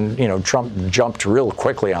Trump jumped real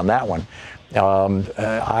quickly on that one.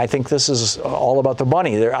 I think this is all about the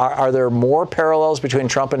money. Are there more parallels between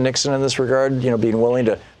Trump and Nixon in this regard? Being willing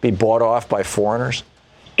to be bought off by foreigners.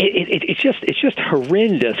 It's just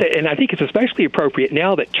horrendous, and I think it's especially appropriate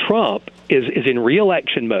now that Trump is in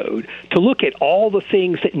re-election mode to look at all the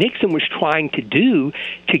things that Nixon was trying to do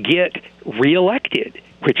to get reelected,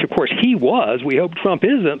 which, of course, he was. We hope Trump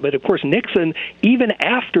isn't. But, of course, Nixon, even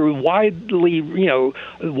after wide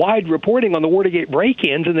reporting on the Watergate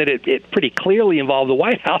break-ins and that it pretty clearly involved the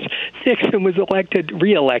White House, Nixon was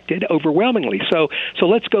reelected overwhelmingly. So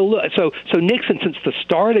let's go look. So Nixon, since the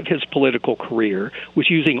start of his political career, was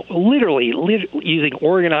using using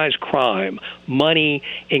organized crime, money,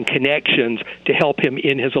 and connections to help him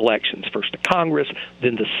in his elections, first to Congress,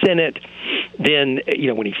 then the Senate, then,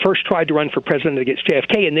 when he first tried to run for president against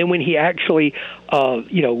JFK, and then when he actually,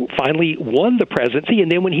 finally won the presidency,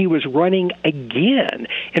 and then when he was running again.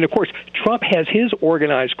 And, of course, Trump has his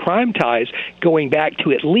organized crime ties going back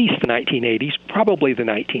to at least the 1980s, probably the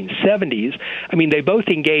 1970s. I mean, they both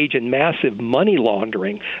engage in massive money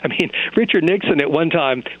laundering. I mean, Richard Nixon at one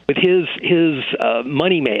time, with his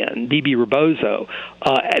money man, D.B. Rebozo,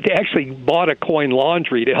 they actually bought a coin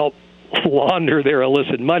laundry to help launder their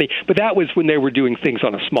illicit money, but that was when they were doing things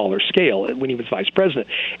on a smaller scale, when he was vice president.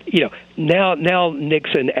 Now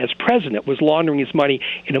Nixon, as president, was laundering his money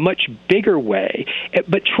in a much bigger way.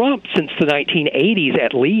 But Trump, since the 1980s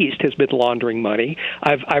at least, has been laundering money.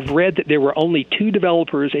 I've read that there were only 2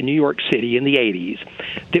 developers in New York City in the 80s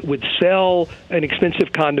that would sell an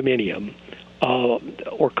expensive condominium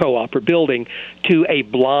or co-op or building to a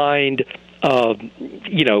blind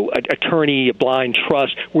attorney, a blind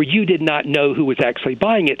trust, where you did not know who was actually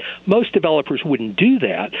buying it. Most developers wouldn't do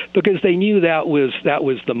that because they knew that was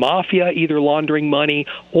the mafia either laundering money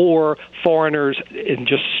or foreigners, and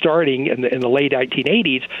just starting in the late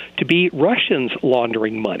 1980s to be Russians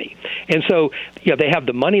laundering money. And so they have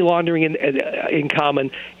the money laundering in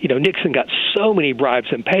common. Nixon got so many bribes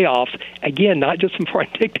and payoffs, again, not just from foreign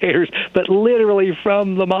dictators, but literally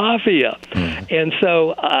from the mafia. And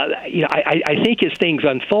so I think as things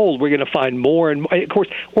unfold, we're going to find more and more. Of course,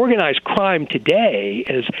 organized crime today,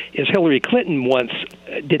 as Hillary Clinton once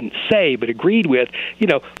didn't say but agreed with,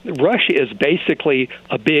 Russia is basically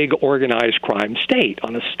a big organized crime state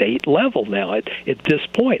on a state level now. At this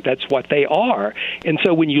point, that's what they are. And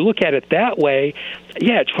so when you look at it that way,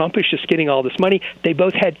 Trump is just getting all this money. They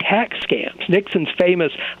both had tax scams. Nixon's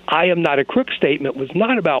famous "I am not a crook" statement was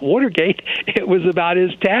not about Watergate. It was about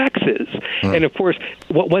his taxes. And of course,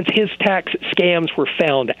 once his tax scams were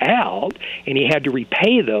found out and he had to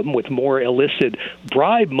repay them with more illicit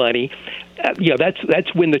bribe money,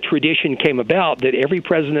 that's when the tradition came about that every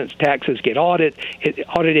president's taxes get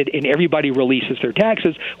audited and everybody releases their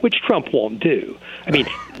taxes, which Trump won't do. I mean,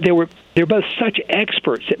 they're both such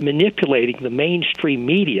experts at manipulating the mainstream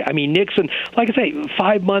media. I mean, Nixon, like I say,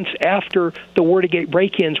 5 months after the Watergate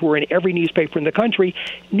break-ins were in every newspaper in the country,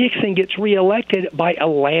 Nixon gets reelected by a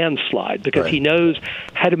landslide because he knows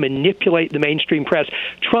how to manipulate the mainstream press.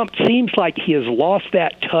 Trump seems like he has lost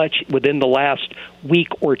that touch within the last week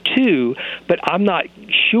or two, but I'm not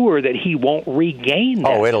sure that he won't regain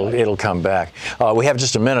that. Oh, it'll come back. We have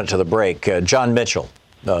just a minute to the break. John Mitchell.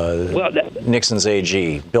 Nixon's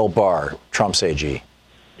AG, Bill Barr, Trump's AG.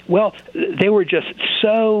 Well, they were just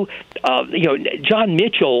so, John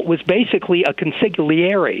Mitchell was basically a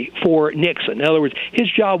consigliere for Nixon. In other words,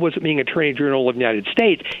 his job wasn't being Attorney General of the United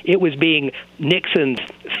States. It was being Nixon's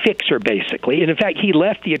fixer, basically. And in fact, he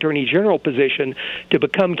left the Attorney General position to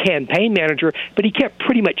become campaign manager, but he kept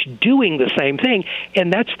pretty much doing the same thing.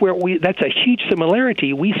 And that's a huge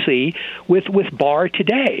similarity we see with Barr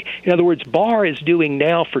today. In other words, Barr is doing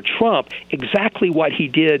now for Trump exactly what he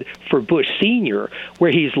did for Bush Sr.,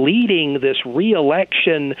 where he's leading this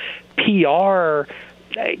re-election PR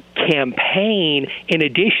campaign in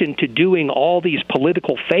addition to doing all these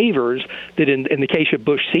political favors that in the case of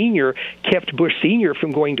Bush Sr. kept Bush Sr.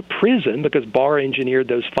 from going to prison because Barr engineered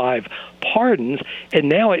those 5 pardons. And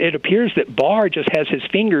now it appears that Barr just has his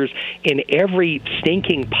fingers in every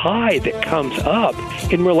stinking pie that comes up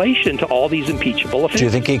in relation to all these impeachable offenses. Do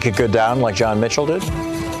you think he could go down like John Mitchell did?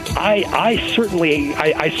 I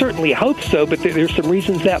certainly hope so, but there's some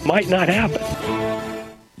reasons that might not happen.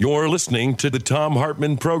 You're listening to the Thom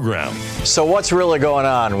Hartmann Program. So what's really going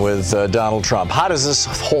on with Donald Trump? How does this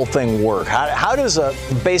whole thing work? How does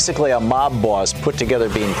basically a mob boss put together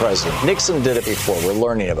being president? Nixon did it before. We're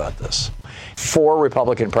learning about this. 4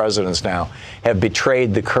 Republican presidents now have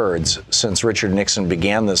betrayed the Kurds since Richard Nixon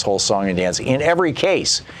began this whole song and dance, in every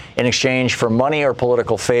case, in exchange for money or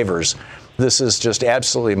political favors. This is just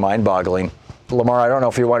absolutely mind-boggling. Lamar, I don't know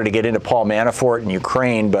if you wanted to get into Paul Manafort in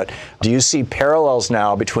Ukraine, but do you see parallels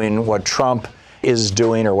now between what Trump is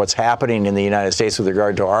doing or what's happening in the United States with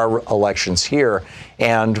regard to our elections here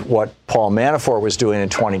and what Paul Manafort was doing in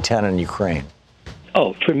 2010 in Ukraine?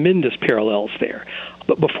 Oh, tremendous parallels there.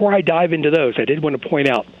 But before I dive into those, I did want to point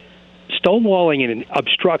out stonewalling and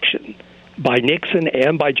obstruction by Nixon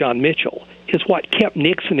and by John Mitchell is what kept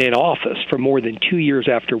Nixon in office for more than 2 years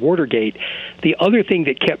after Watergate. The other thing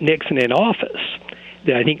that kept Nixon in office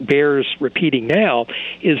that I think bears repeating now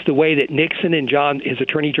is the way that Nixon and his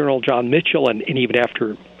Attorney General John Mitchell, and even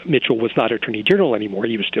after Mitchell was not Attorney General anymore,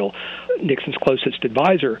 he was still Nixon's closest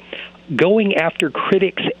advisor, going after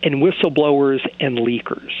critics and whistleblowers and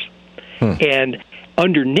leakers. And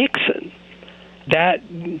under Nixon, that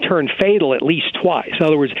turned fatal at least twice. In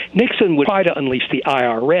other words, Nixon would try to unleash the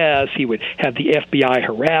IRS. He would have the FBI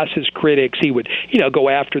harass his critics. He would, go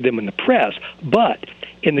after them in the press. But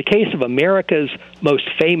in the case of America's most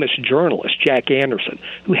famous journalist, Jack Anderson,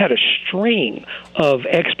 who had a string of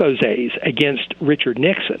exposés against Richard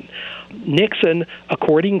Nixon, Nixon,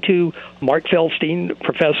 according to Mark Feldstein,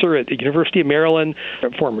 professor at the University of Maryland,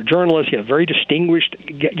 a former journalist, very distinguished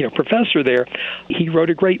professor there, he wrote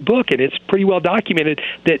a great book, and it's pretty well documented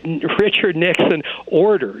that Richard Nixon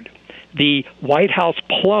ordered the White House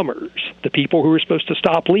plumbers, the people who were supposed to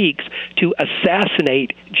stop leaks, to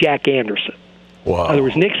assassinate Jack Anderson. Wow. In other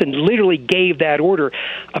words, Nixon literally gave that order.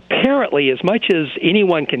 Apparently, as much as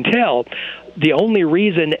anyone can tell, the only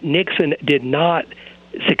reason Nixon did not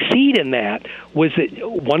succeed in that was that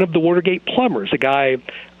one of the Watergate plumbers, a guy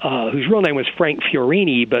whose real name was Frank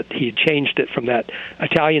Fiorini, but he had changed it from that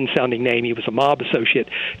Italian-sounding name, he was a mob associate,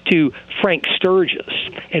 to Frank Sturgis.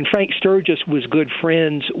 And Frank Sturgis was good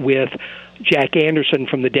friends with Jack Anderson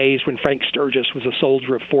from the days when Frank Sturgis was a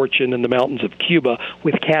soldier of fortune in the mountains of Cuba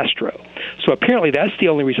with Castro. So apparently that's the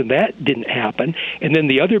only reason that didn't happen. And then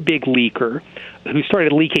the other big leaker, who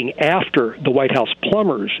started leaking after the White House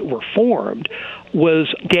plumbers were formed,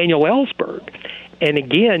 was Daniel Ellsberg. And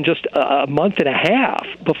again, just a month and a half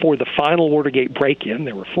before the final Watergate break-in,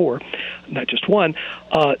 there were 4, not just one,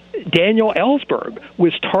 Daniel Ellsberg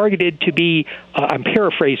was targeted to be, I'm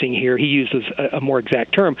paraphrasing here, he uses a more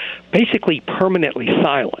exact term, basically permanently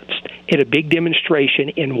silenced in a big demonstration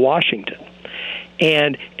in Washington.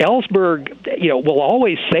 And Ellsberg, will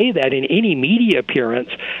always say that in any media appearance.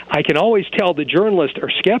 I can always tell the journalists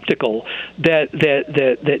are skeptical that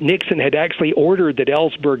Nixon had actually ordered that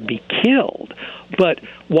Ellsberg be killed. But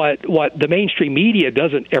what the mainstream media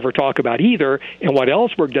doesn't ever talk about either, and what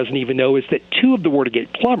Ellsberg doesn't even know, is that 2 of the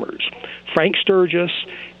Watergate plumbers, Frank Sturgis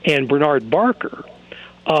and Bernard Barker,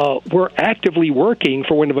 were actively working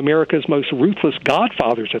for one of America's most ruthless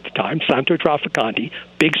godfathers at the time, Santo Trafficante,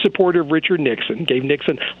 big supporter of Richard Nixon, gave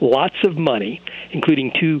Nixon lots of money,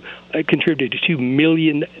 including contributed to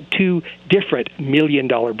 2 different $1 million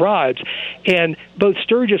bribes. And both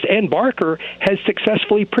Sturgis and Barker had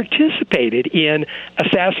successfully participated in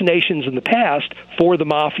assassinations in the past for the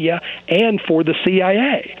mafia and for the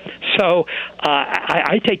CIA. So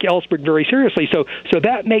I take Ellsberg very seriously. So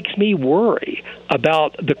that makes me worry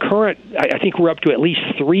about the current, I think we're up to at least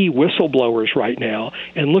 3 whistleblowers right now,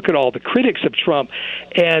 and look at all the critics of Trump.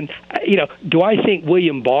 And, do I think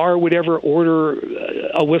William Barr would ever order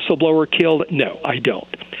a whistleblower killed? No, I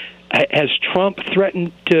don't. Has Trump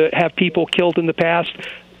threatened to have people killed in the past?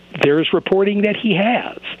 There's reporting that he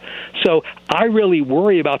has. So I really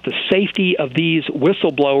worry about the safety of these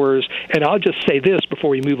whistleblowers. And I'll just say this before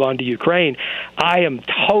we move on to Ukraine. I am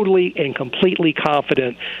totally and completely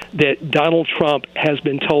confident that Donald Trump has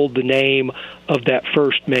been told the name of that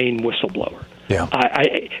first main whistleblower. Yeah.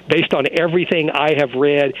 I based on everything I have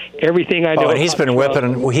read, everything I know. And he's been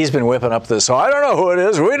whipping up this. So I don't know who it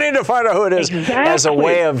is. We need to find out who it is. Exactly. As a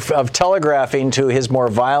way of telegraphing to his more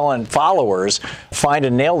violent followers, find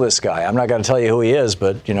and nail this guy. I'm not going to tell you who he is,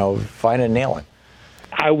 but find and nail him.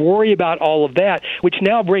 I worry about all of that, which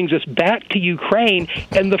now brings us back to Ukraine,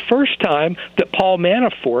 and the first time that Paul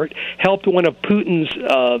Manafort helped one of Putin's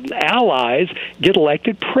allies get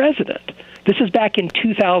elected president. This is back in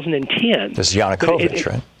 2010. This is Yanukovych,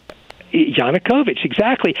 right? Yanukovych,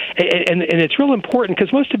 exactly. And it's real important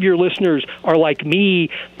because most of your listeners are like me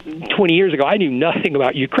 20 years ago. I knew nothing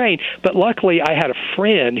about Ukraine, but luckily I had a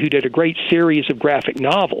friend who did a great series of graphic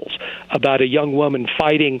novels about a young woman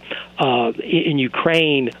fighting in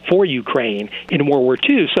Ukraine, for Ukraine, in World War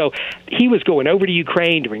II. So he was going over to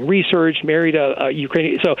Ukraine, doing research, married a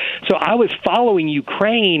Ukrainian. So I was following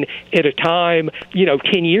Ukraine at a time,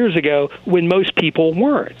 10 years ago when most people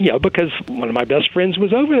weren't, because one of my best friends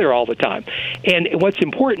was over there all the time. And what's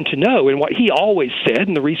important to know, and what he always said,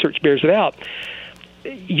 and the research bears it out,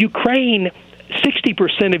 Ukraine,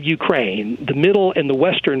 60% of Ukraine, the middle and the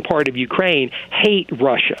western part of Ukraine, hate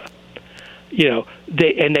Russia.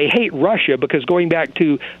 They hate Russia because going back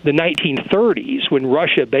to the 1930s, when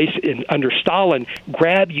Russia, under Stalin,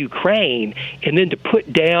 grabbed Ukraine, and then to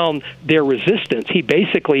put down their resistance, he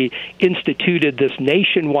basically instituted this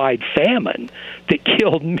nationwide famine that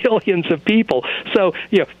killed millions of people. So,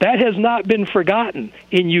 that has not been forgotten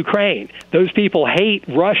in Ukraine. Those people hate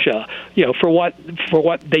Russia, for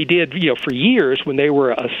what they did, for years when they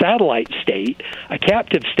were a satellite state, a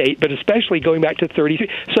captive state, but especially going back to 33.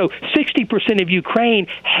 So 60% of Ukraine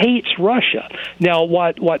hates Russia. Now,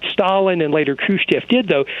 what Stalin and later Khrushchev did,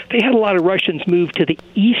 though, they had a lot of Russians move to the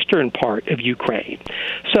eastern part of Ukraine.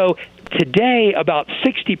 So today, about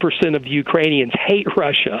 60% of Ukrainians hate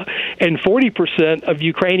Russia, and 40% of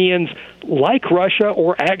Ukrainians like Russia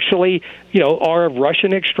or actually, are of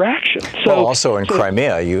Russian extraction. So, also in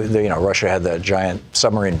Crimea, Russia had that giant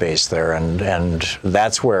submarine base there, and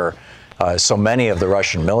that's where so many of the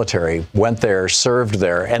Russian military went there, served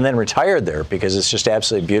there, and then retired there because it's just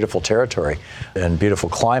absolutely beautiful territory and beautiful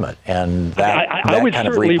climate, and that kind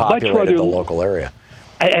of repopulated the local area.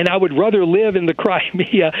 And I would rather live in the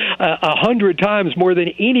Crimea 100 times more than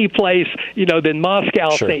any place, than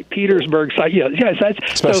Moscow, sure. St. Petersburg. So, yes,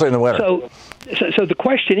 especially in the winter. So the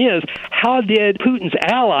question is, how did Putin's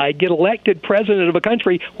ally get elected president of a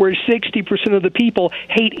country where 60% of the people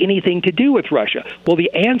hate anything to do with Russia? Well,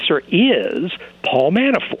 the answer is Paul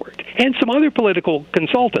Manafort and some other political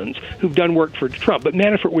consultants who've done work for Trump. But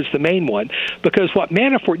Manafort was the main one, because what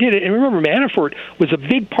Manafort did, and remember, Manafort was a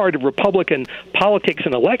big part of Republican politics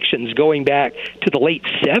and elections going back to the late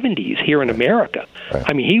 70s here in America. Right.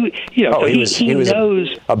 I mean, he was huge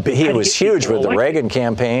with the Reagan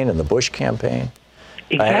campaign and the Bush campaign.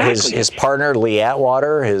 Exactly. His partner Lee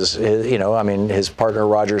Atwater, his partner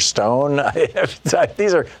Roger Stone.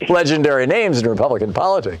 These are legendary names in Republican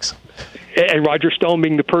politics. And Roger Stone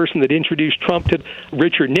being the person that introduced Trump to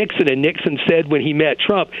Richard Nixon, and Nixon said when he met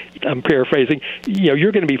Trump, I'm paraphrasing,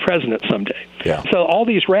 you're going to be president someday. Yeah. So all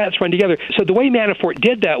these rats run together. So the way Manafort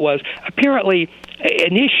did that was, apparently,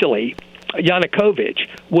 initially, Yanukovych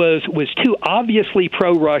was too obviously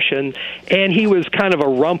pro-Russian, and he was kind of a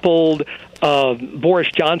rumpled Boris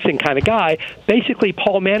Johnson kind of guy. Basically,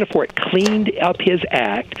 Paul Manafort cleaned up his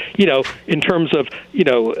act, in terms of,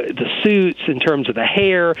 the suits, in terms of the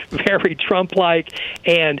hair, very Trump-like,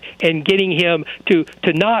 and getting him to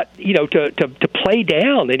not, to play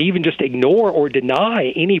down and even just ignore or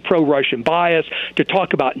deny any pro-Russian bias, to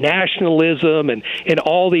talk about nationalism and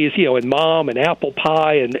all these, and mom and apple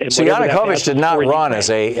pie and so Yanukovych did not run as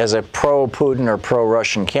a pro-Putin or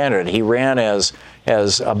pro-Russian candidate. He ran as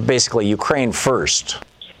basically Ukraine first.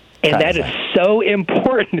 And that is so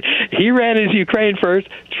important. He ran as Ukraine first.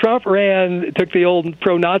 Trump took the old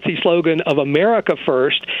pro-Nazi slogan of America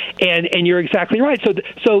first, and you're exactly right.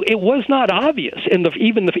 So it was not obvious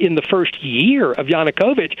even in the first year of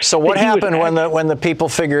Yanukovych. So what happened when the people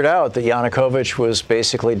figured out that Yanukovych was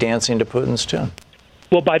basically dancing to Putin's tune?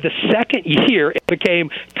 Well, by the second year, it became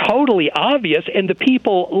totally obvious, and the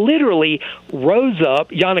people literally rose up.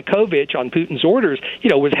 Yanukovych, on Putin's orders,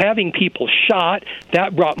 was having people shot.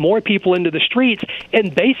 That brought more people into the streets,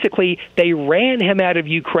 and basically they ran him out of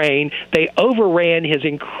Ukraine. They overran his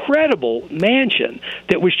incredible mansion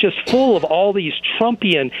that was just full of all these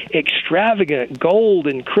Trumpian, extravagant gold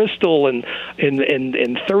and crystal and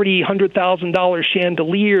 $100,000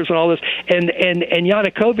 chandeliers and all this. And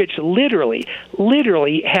Yanukovych literally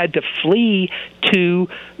had to flee to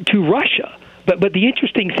Russia. But the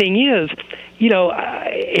interesting thing is,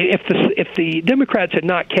 if the Democrats had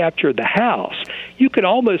not captured the House, you could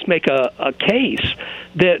almost make a case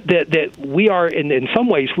that we are, in some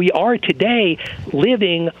ways, we are today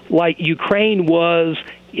living like Ukraine was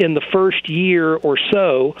in the first year or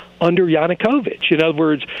so under Yanukovych. In other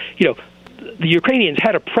words, the Ukrainians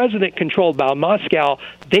had a president controlled by Moscow.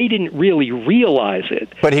 They didn't really realize it.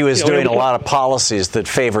 But he was doing a lot of policies that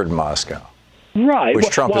favored Moscow. Right. Which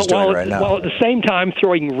Trump is doing right now. While at the same time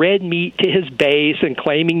throwing red meat to his base and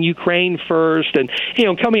claiming Ukraine first and,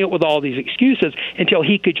 coming up with all these excuses until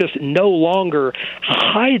he could just no longer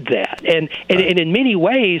hide that. And in many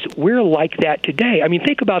ways, we're like that today. I mean,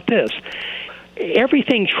 think about this.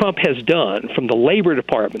 Everything Trump has done, from the Labor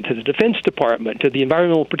Department to the Defense Department to the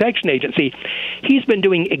Environmental Protection Agency, he's been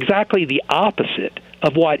doing exactly the opposite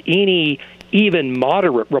of what any even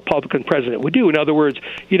moderate Republican president would do. In other words,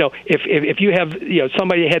 if you have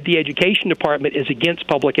somebody that had the Education Department is against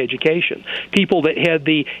public education. People that had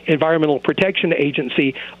the Environmental Protection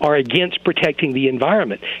Agency are against protecting the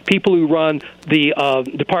environment. People who run the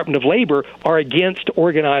Department of Labor are against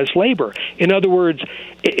organized labor. In other words,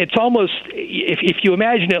 it's almost, if you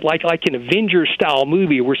imagine it like an Avengers-style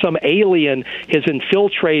movie where some alien has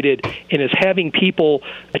infiltrated and is having people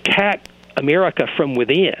attack America from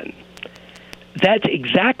within. That's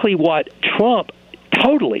exactly what Trump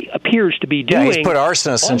totally appears to be doing. Yeah, he's put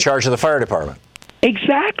arsonists in charge of the fire department.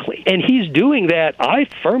 Exactly. And he's doing that, I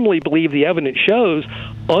firmly believe the evidence shows,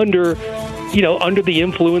 under the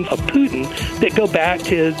influence of Putin, that go back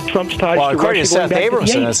to Trump's ties to Russia. Well, according to Seth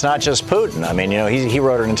Abramson, it's not just Putin. I mean, he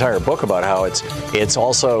wrote an entire book about how it's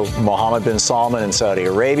also Mohammed bin Salman in Saudi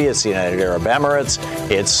Arabia, it's the United Arab Emirates,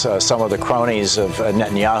 it's some of the cronies of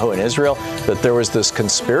Netanyahu in Israel, that there was this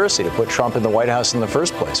conspiracy to put Trump in the White House in the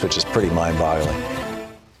first place, which is pretty mind-boggling.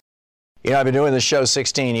 I've been doing this show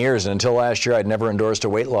 16 years, and until last year, I'd never endorsed a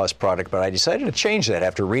weight loss product, but I decided to change that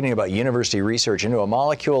after reading about university research into a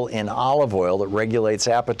molecule in olive oil that regulates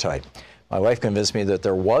appetite. My wife convinced me that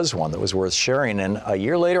there was one that was worth sharing, and a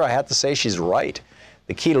year later, I have to say she's right.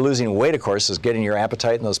 The key to losing weight, of course, is getting your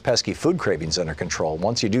appetite and those pesky food cravings under control.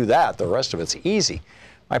 Once you do that, the rest of it's easy.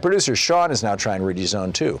 My producer, Sean, is now trying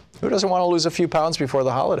Riduzone, too. Who doesn't want to lose a few pounds before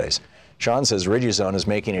the holidays? Sean says Riduzone is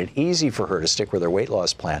making it easy for her to stick with her weight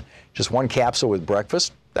loss plan. Just one capsule with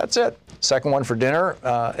breakfast, that's it. Second one for dinner,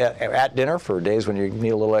 at dinner for days when you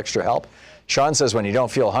need a little extra help. Sean says when you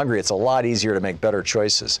don't feel hungry, it's a lot easier to make better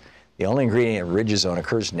choices. The only ingredient in riduzone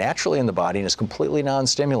occurs naturally in the body and is completely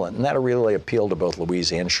non-stimulant, and that'll really appeal to both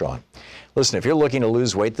Louise and Sean. Listen, if you're looking to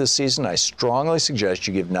lose weight this season, I strongly suggest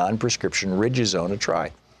you give non-prescription riduzone a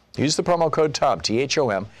try. Use the promo code TOM,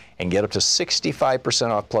 T-H-O-M, and get up to 65%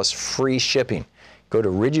 off plus free shipping. Go to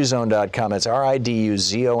riduzone.com. It's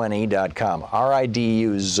riduzone.com,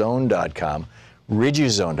 riduzone.com,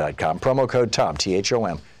 riduzone.com. Promo code TOM,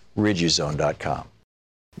 T-H-O-M, riduzone.com.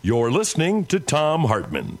 You're listening to Thom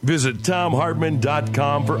Hartmann. Visit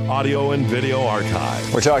ThomHartmann.com for audio and video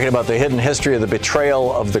archive. We're talking about the hidden history of the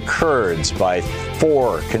betrayal of the Kurds by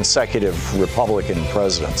 4 consecutive Republican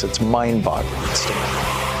presidents. It's mind-boggling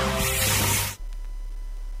stuff.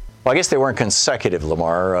 Well, I guess they weren't consecutive,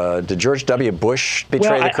 Lamar. Did George W. Bush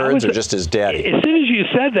betray the Kurds or just his daddy? As soon as you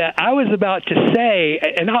said that, I was about to say,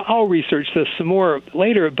 and I'll research this some more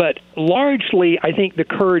later, but largely I think the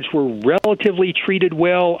Kurds were relatively treated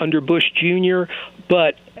well under Bush Jr.,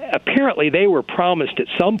 but apparently they were promised at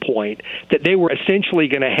some point that they were essentially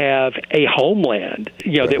going to have a homeland,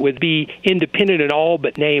 right, that would be independent in all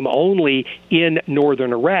but name only in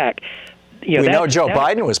northern Iraq. We know Joe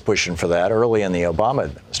Biden was pushing for that early in the Obama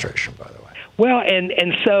administration, by the way. Well,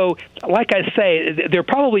 and so, like I say, there are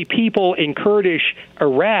probably people in Kurdish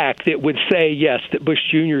Iraq that would say, yes, that Bush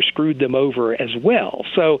Jr. screwed them over as well.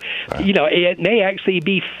 So, right, it may actually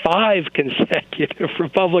be 5 consecutive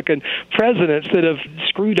Republican presidents that have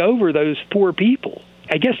screwed over those poor people.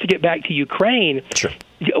 I guess to get back to Ukraine, sure,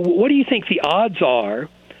 what do you think the odds are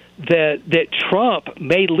that Trump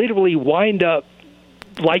may literally wind up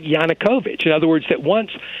like Yanukovych? In other words, that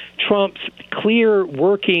once Trump's clear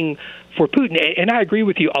working for Putin, and I agree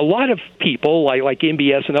with you, a lot of people like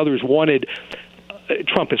NBS and others wanted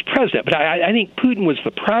Trump as president, but I think Putin was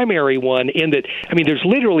the primary one in that, there's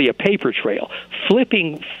literally a paper trail,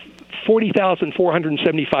 flipping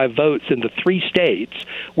 40,475 votes in the 3 states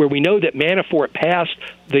where we know that Manafort passed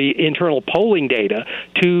the internal polling data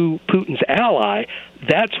to Putin's ally.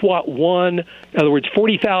 That's what won. In other words,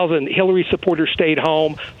 40,000 Hillary supporters stayed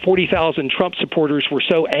home. 40,000 Trump supporters were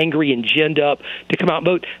so angry and ginned up to come out and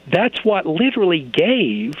vote. That's what literally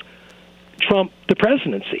gave Trump the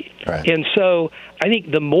presidency. Right. And so I think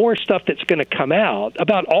the more stuff that's going to come out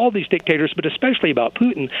about all these dictators, but especially about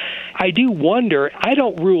Putin, I do wonder, I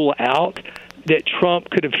don't rule out that Trump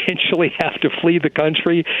could eventually have to flee the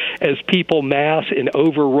country as people mass and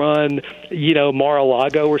overrun,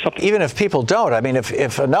 Mar-a-Lago or something. Even if people don't,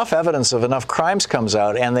 if enough evidence of enough crimes comes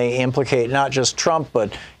out and they implicate not just Trump,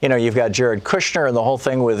 but, you've got Jared Kushner and the whole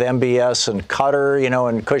thing with MBS and Qatar,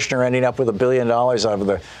 and Kushner ending up with $1 billion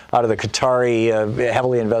out of the Qatari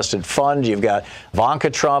heavily invested fund. You've got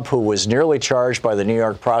Ivanka Trump, who was nearly charged by the New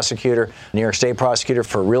York State prosecutor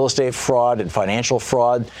for real estate fraud and financial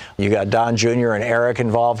fraud. You got Don Jr. and Eric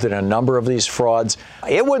involved in a number of these frauds.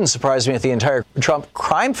 It wouldn't surprise me if the entire Trump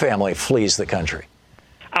crime family flees the country.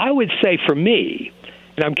 I would say for me,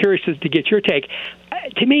 and I'm curious to get your take,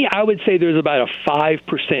 to me, I would say there's about a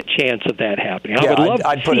 5% chance of that happening.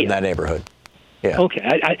 I'd put it in that neighborhood. Yeah. Okay.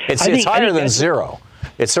 It's higher than zero.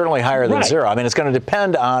 It's certainly higher than right. zero. It's going to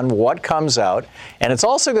depend on what comes out, and it's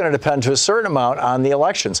also going to depend to a certain amount on the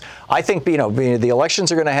elections. I think, the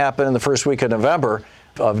elections are going to happen in the first week of November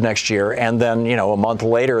of next year, and then, a month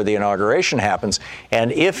later, the inauguration happens.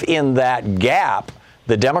 And if in that gap,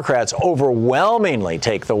 the Democrats overwhelmingly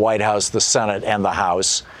take the White House, the Senate, and the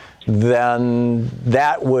House, then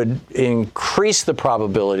that would increase the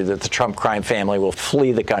probability that the Trump crime family will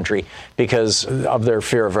flee the country because of their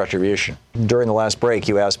fear of retribution. During the last break,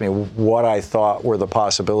 you asked me what I thought were the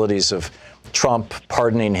possibilities of Trump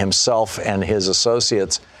pardoning himself and his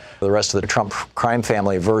associates, the rest of the Trump crime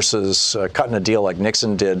family, versus cutting a deal like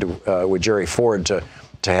Nixon did with Jerry Ford to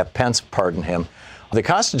have Pence pardon him. The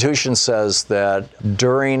Constitution says that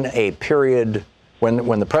during a period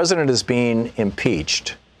when the president is being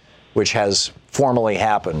impeached, which has formally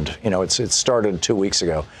happened, it started 2 weeks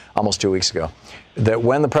ago, almost 2 weeks ago, that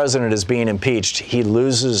when the president is being impeached, he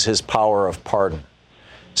loses his power of pardon.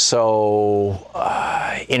 So,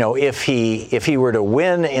 if he were to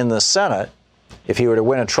win in the Senate, if he were to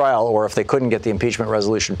win a trial, or if they couldn't get the impeachment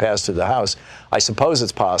resolution passed through the House, I suppose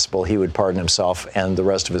it's possible he would pardon himself and the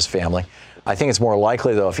rest of his family. I think it's more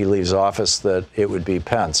likely, though, if he leaves office, that it would be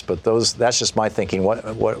Pence. But that's just my thinking.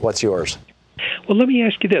 What's yours? Well, let me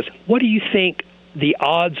ask you this. What do you think the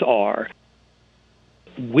odds are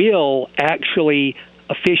will actually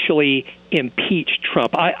officially impeach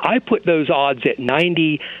Trump? I put those odds at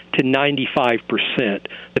 90 to 95%,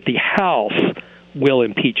 that the House will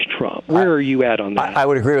impeach Trump. Where are you at on that? I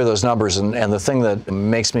would agree with those numbers, and the thing that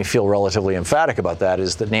makes me feel relatively emphatic about that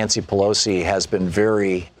is that Nancy Pelosi has been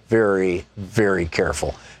very, very, very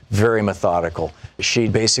careful, very methodical. She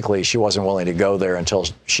wasn't willing to go there until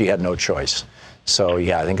she had no choice. So,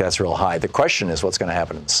 yeah, I think that's real high. The question is what's going to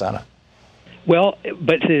happen in the Senate. Well,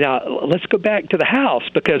 but now let's go back to the House,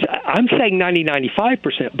 because I'm saying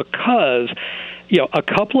 95% because, a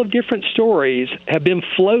couple of different stories have been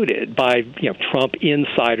floated by, Trump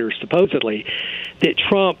insiders, supposedly, that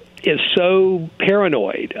Trump is so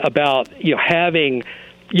paranoid about, having,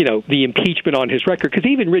 the impeachment on his record. Because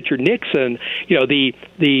even Richard Nixon,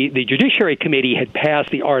 the Judiciary Committee had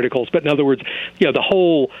passed the articles, but in other words, the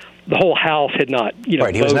whole House had not,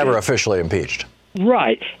 Right, he was voted. never officially impeached.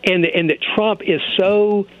 Right, and that Trump is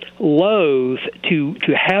so loath to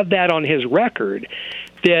have that on his record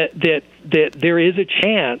that there is a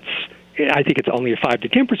chance, I think it's only a 5 to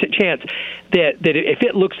 10% chance, that if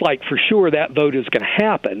it looks like for sure that vote is going to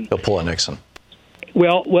happen, he'll pull a Nixon.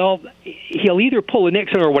 Well, he'll either pull a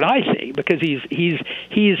Nixon or what I see, because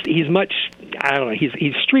he's much, I don't know,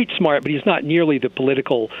 he's street smart, but he's not nearly the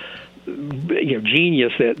political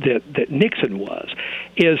genius that Nixon was.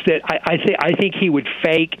 Is that I think he would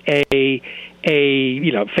fake fake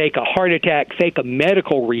a heart attack, fake a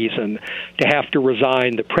medical reason to have to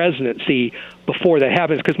resign the presidency before that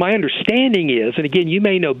happens. Because my understanding is, and again, you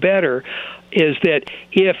may know better, is that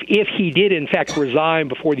if he did in fact resign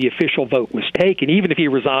before the official vote was taken, even if he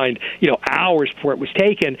resigned hours before it was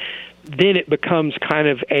taken, then it becomes kind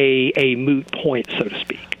of a moot point, so to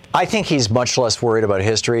speak. I think he's much less worried about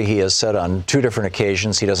history. He has said on 2 different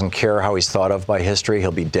occasions he doesn't care how he's thought of by history.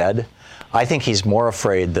 He'll be dead. I think he's more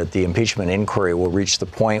afraid that the impeachment inquiry will reach the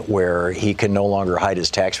point where he can no longer hide his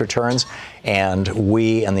tax returns, and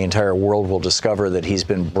we and the entire world will discover that he's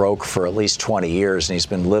been broke for at least 20 years, and he's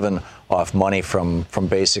been living off money from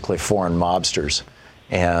basically foreign mobsters.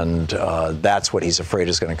 And that's what he's afraid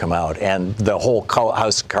is going to come out. And the whole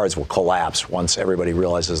house of cards will collapse once everybody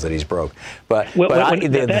realizes that he's broke. But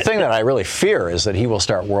the thing that I really fear is that he will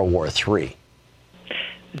start World War III.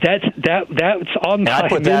 That's on my I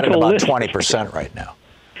put that at mental about list. 20% right now.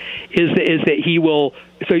 Is that he will?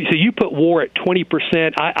 So you put war at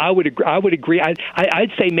 20%. I would agree.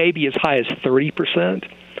 I'd say maybe as high as 30%.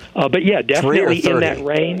 But yeah, definitely in that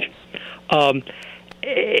range.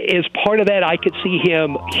 As part of that, I could see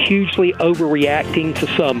him hugely overreacting to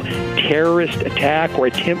some terrorist attack or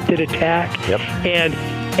attempted attack. Yep.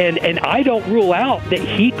 And I don't rule out that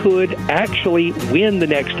he could actually win the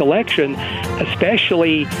next election,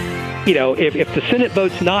 especially, if the Senate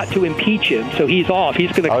votes not to impeach him, so he's off.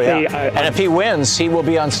 He's going to say... And if he wins, he will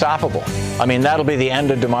be unstoppable. I mean, that'll be the end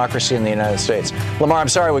of democracy in the United States. Lamar, I'm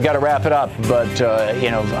sorry, we got to wrap it up. But,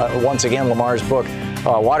 once again, Lamar's book,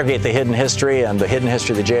 Watergate, The Hidden History, and The Hidden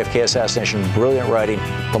History of the JFK Assassination. Brilliant writing.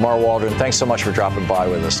 Lamar Waldron, thanks so much for dropping by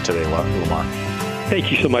with us today, Lamar. Thank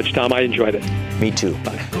you so much, Thom. I enjoyed it. Me too.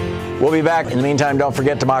 Bye. We'll be back. In the meantime, don't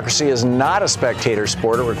forget, democracy is not a spectator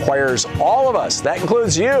sport. It requires all of us. That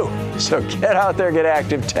includes you. So get out there, get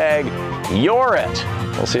active, tag. You're it.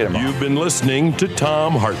 We'll see you tomorrow. You've been listening to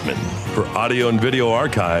Thom Hartmann. For audio and video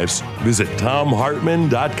archives, visit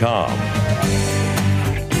thomhartmann.com.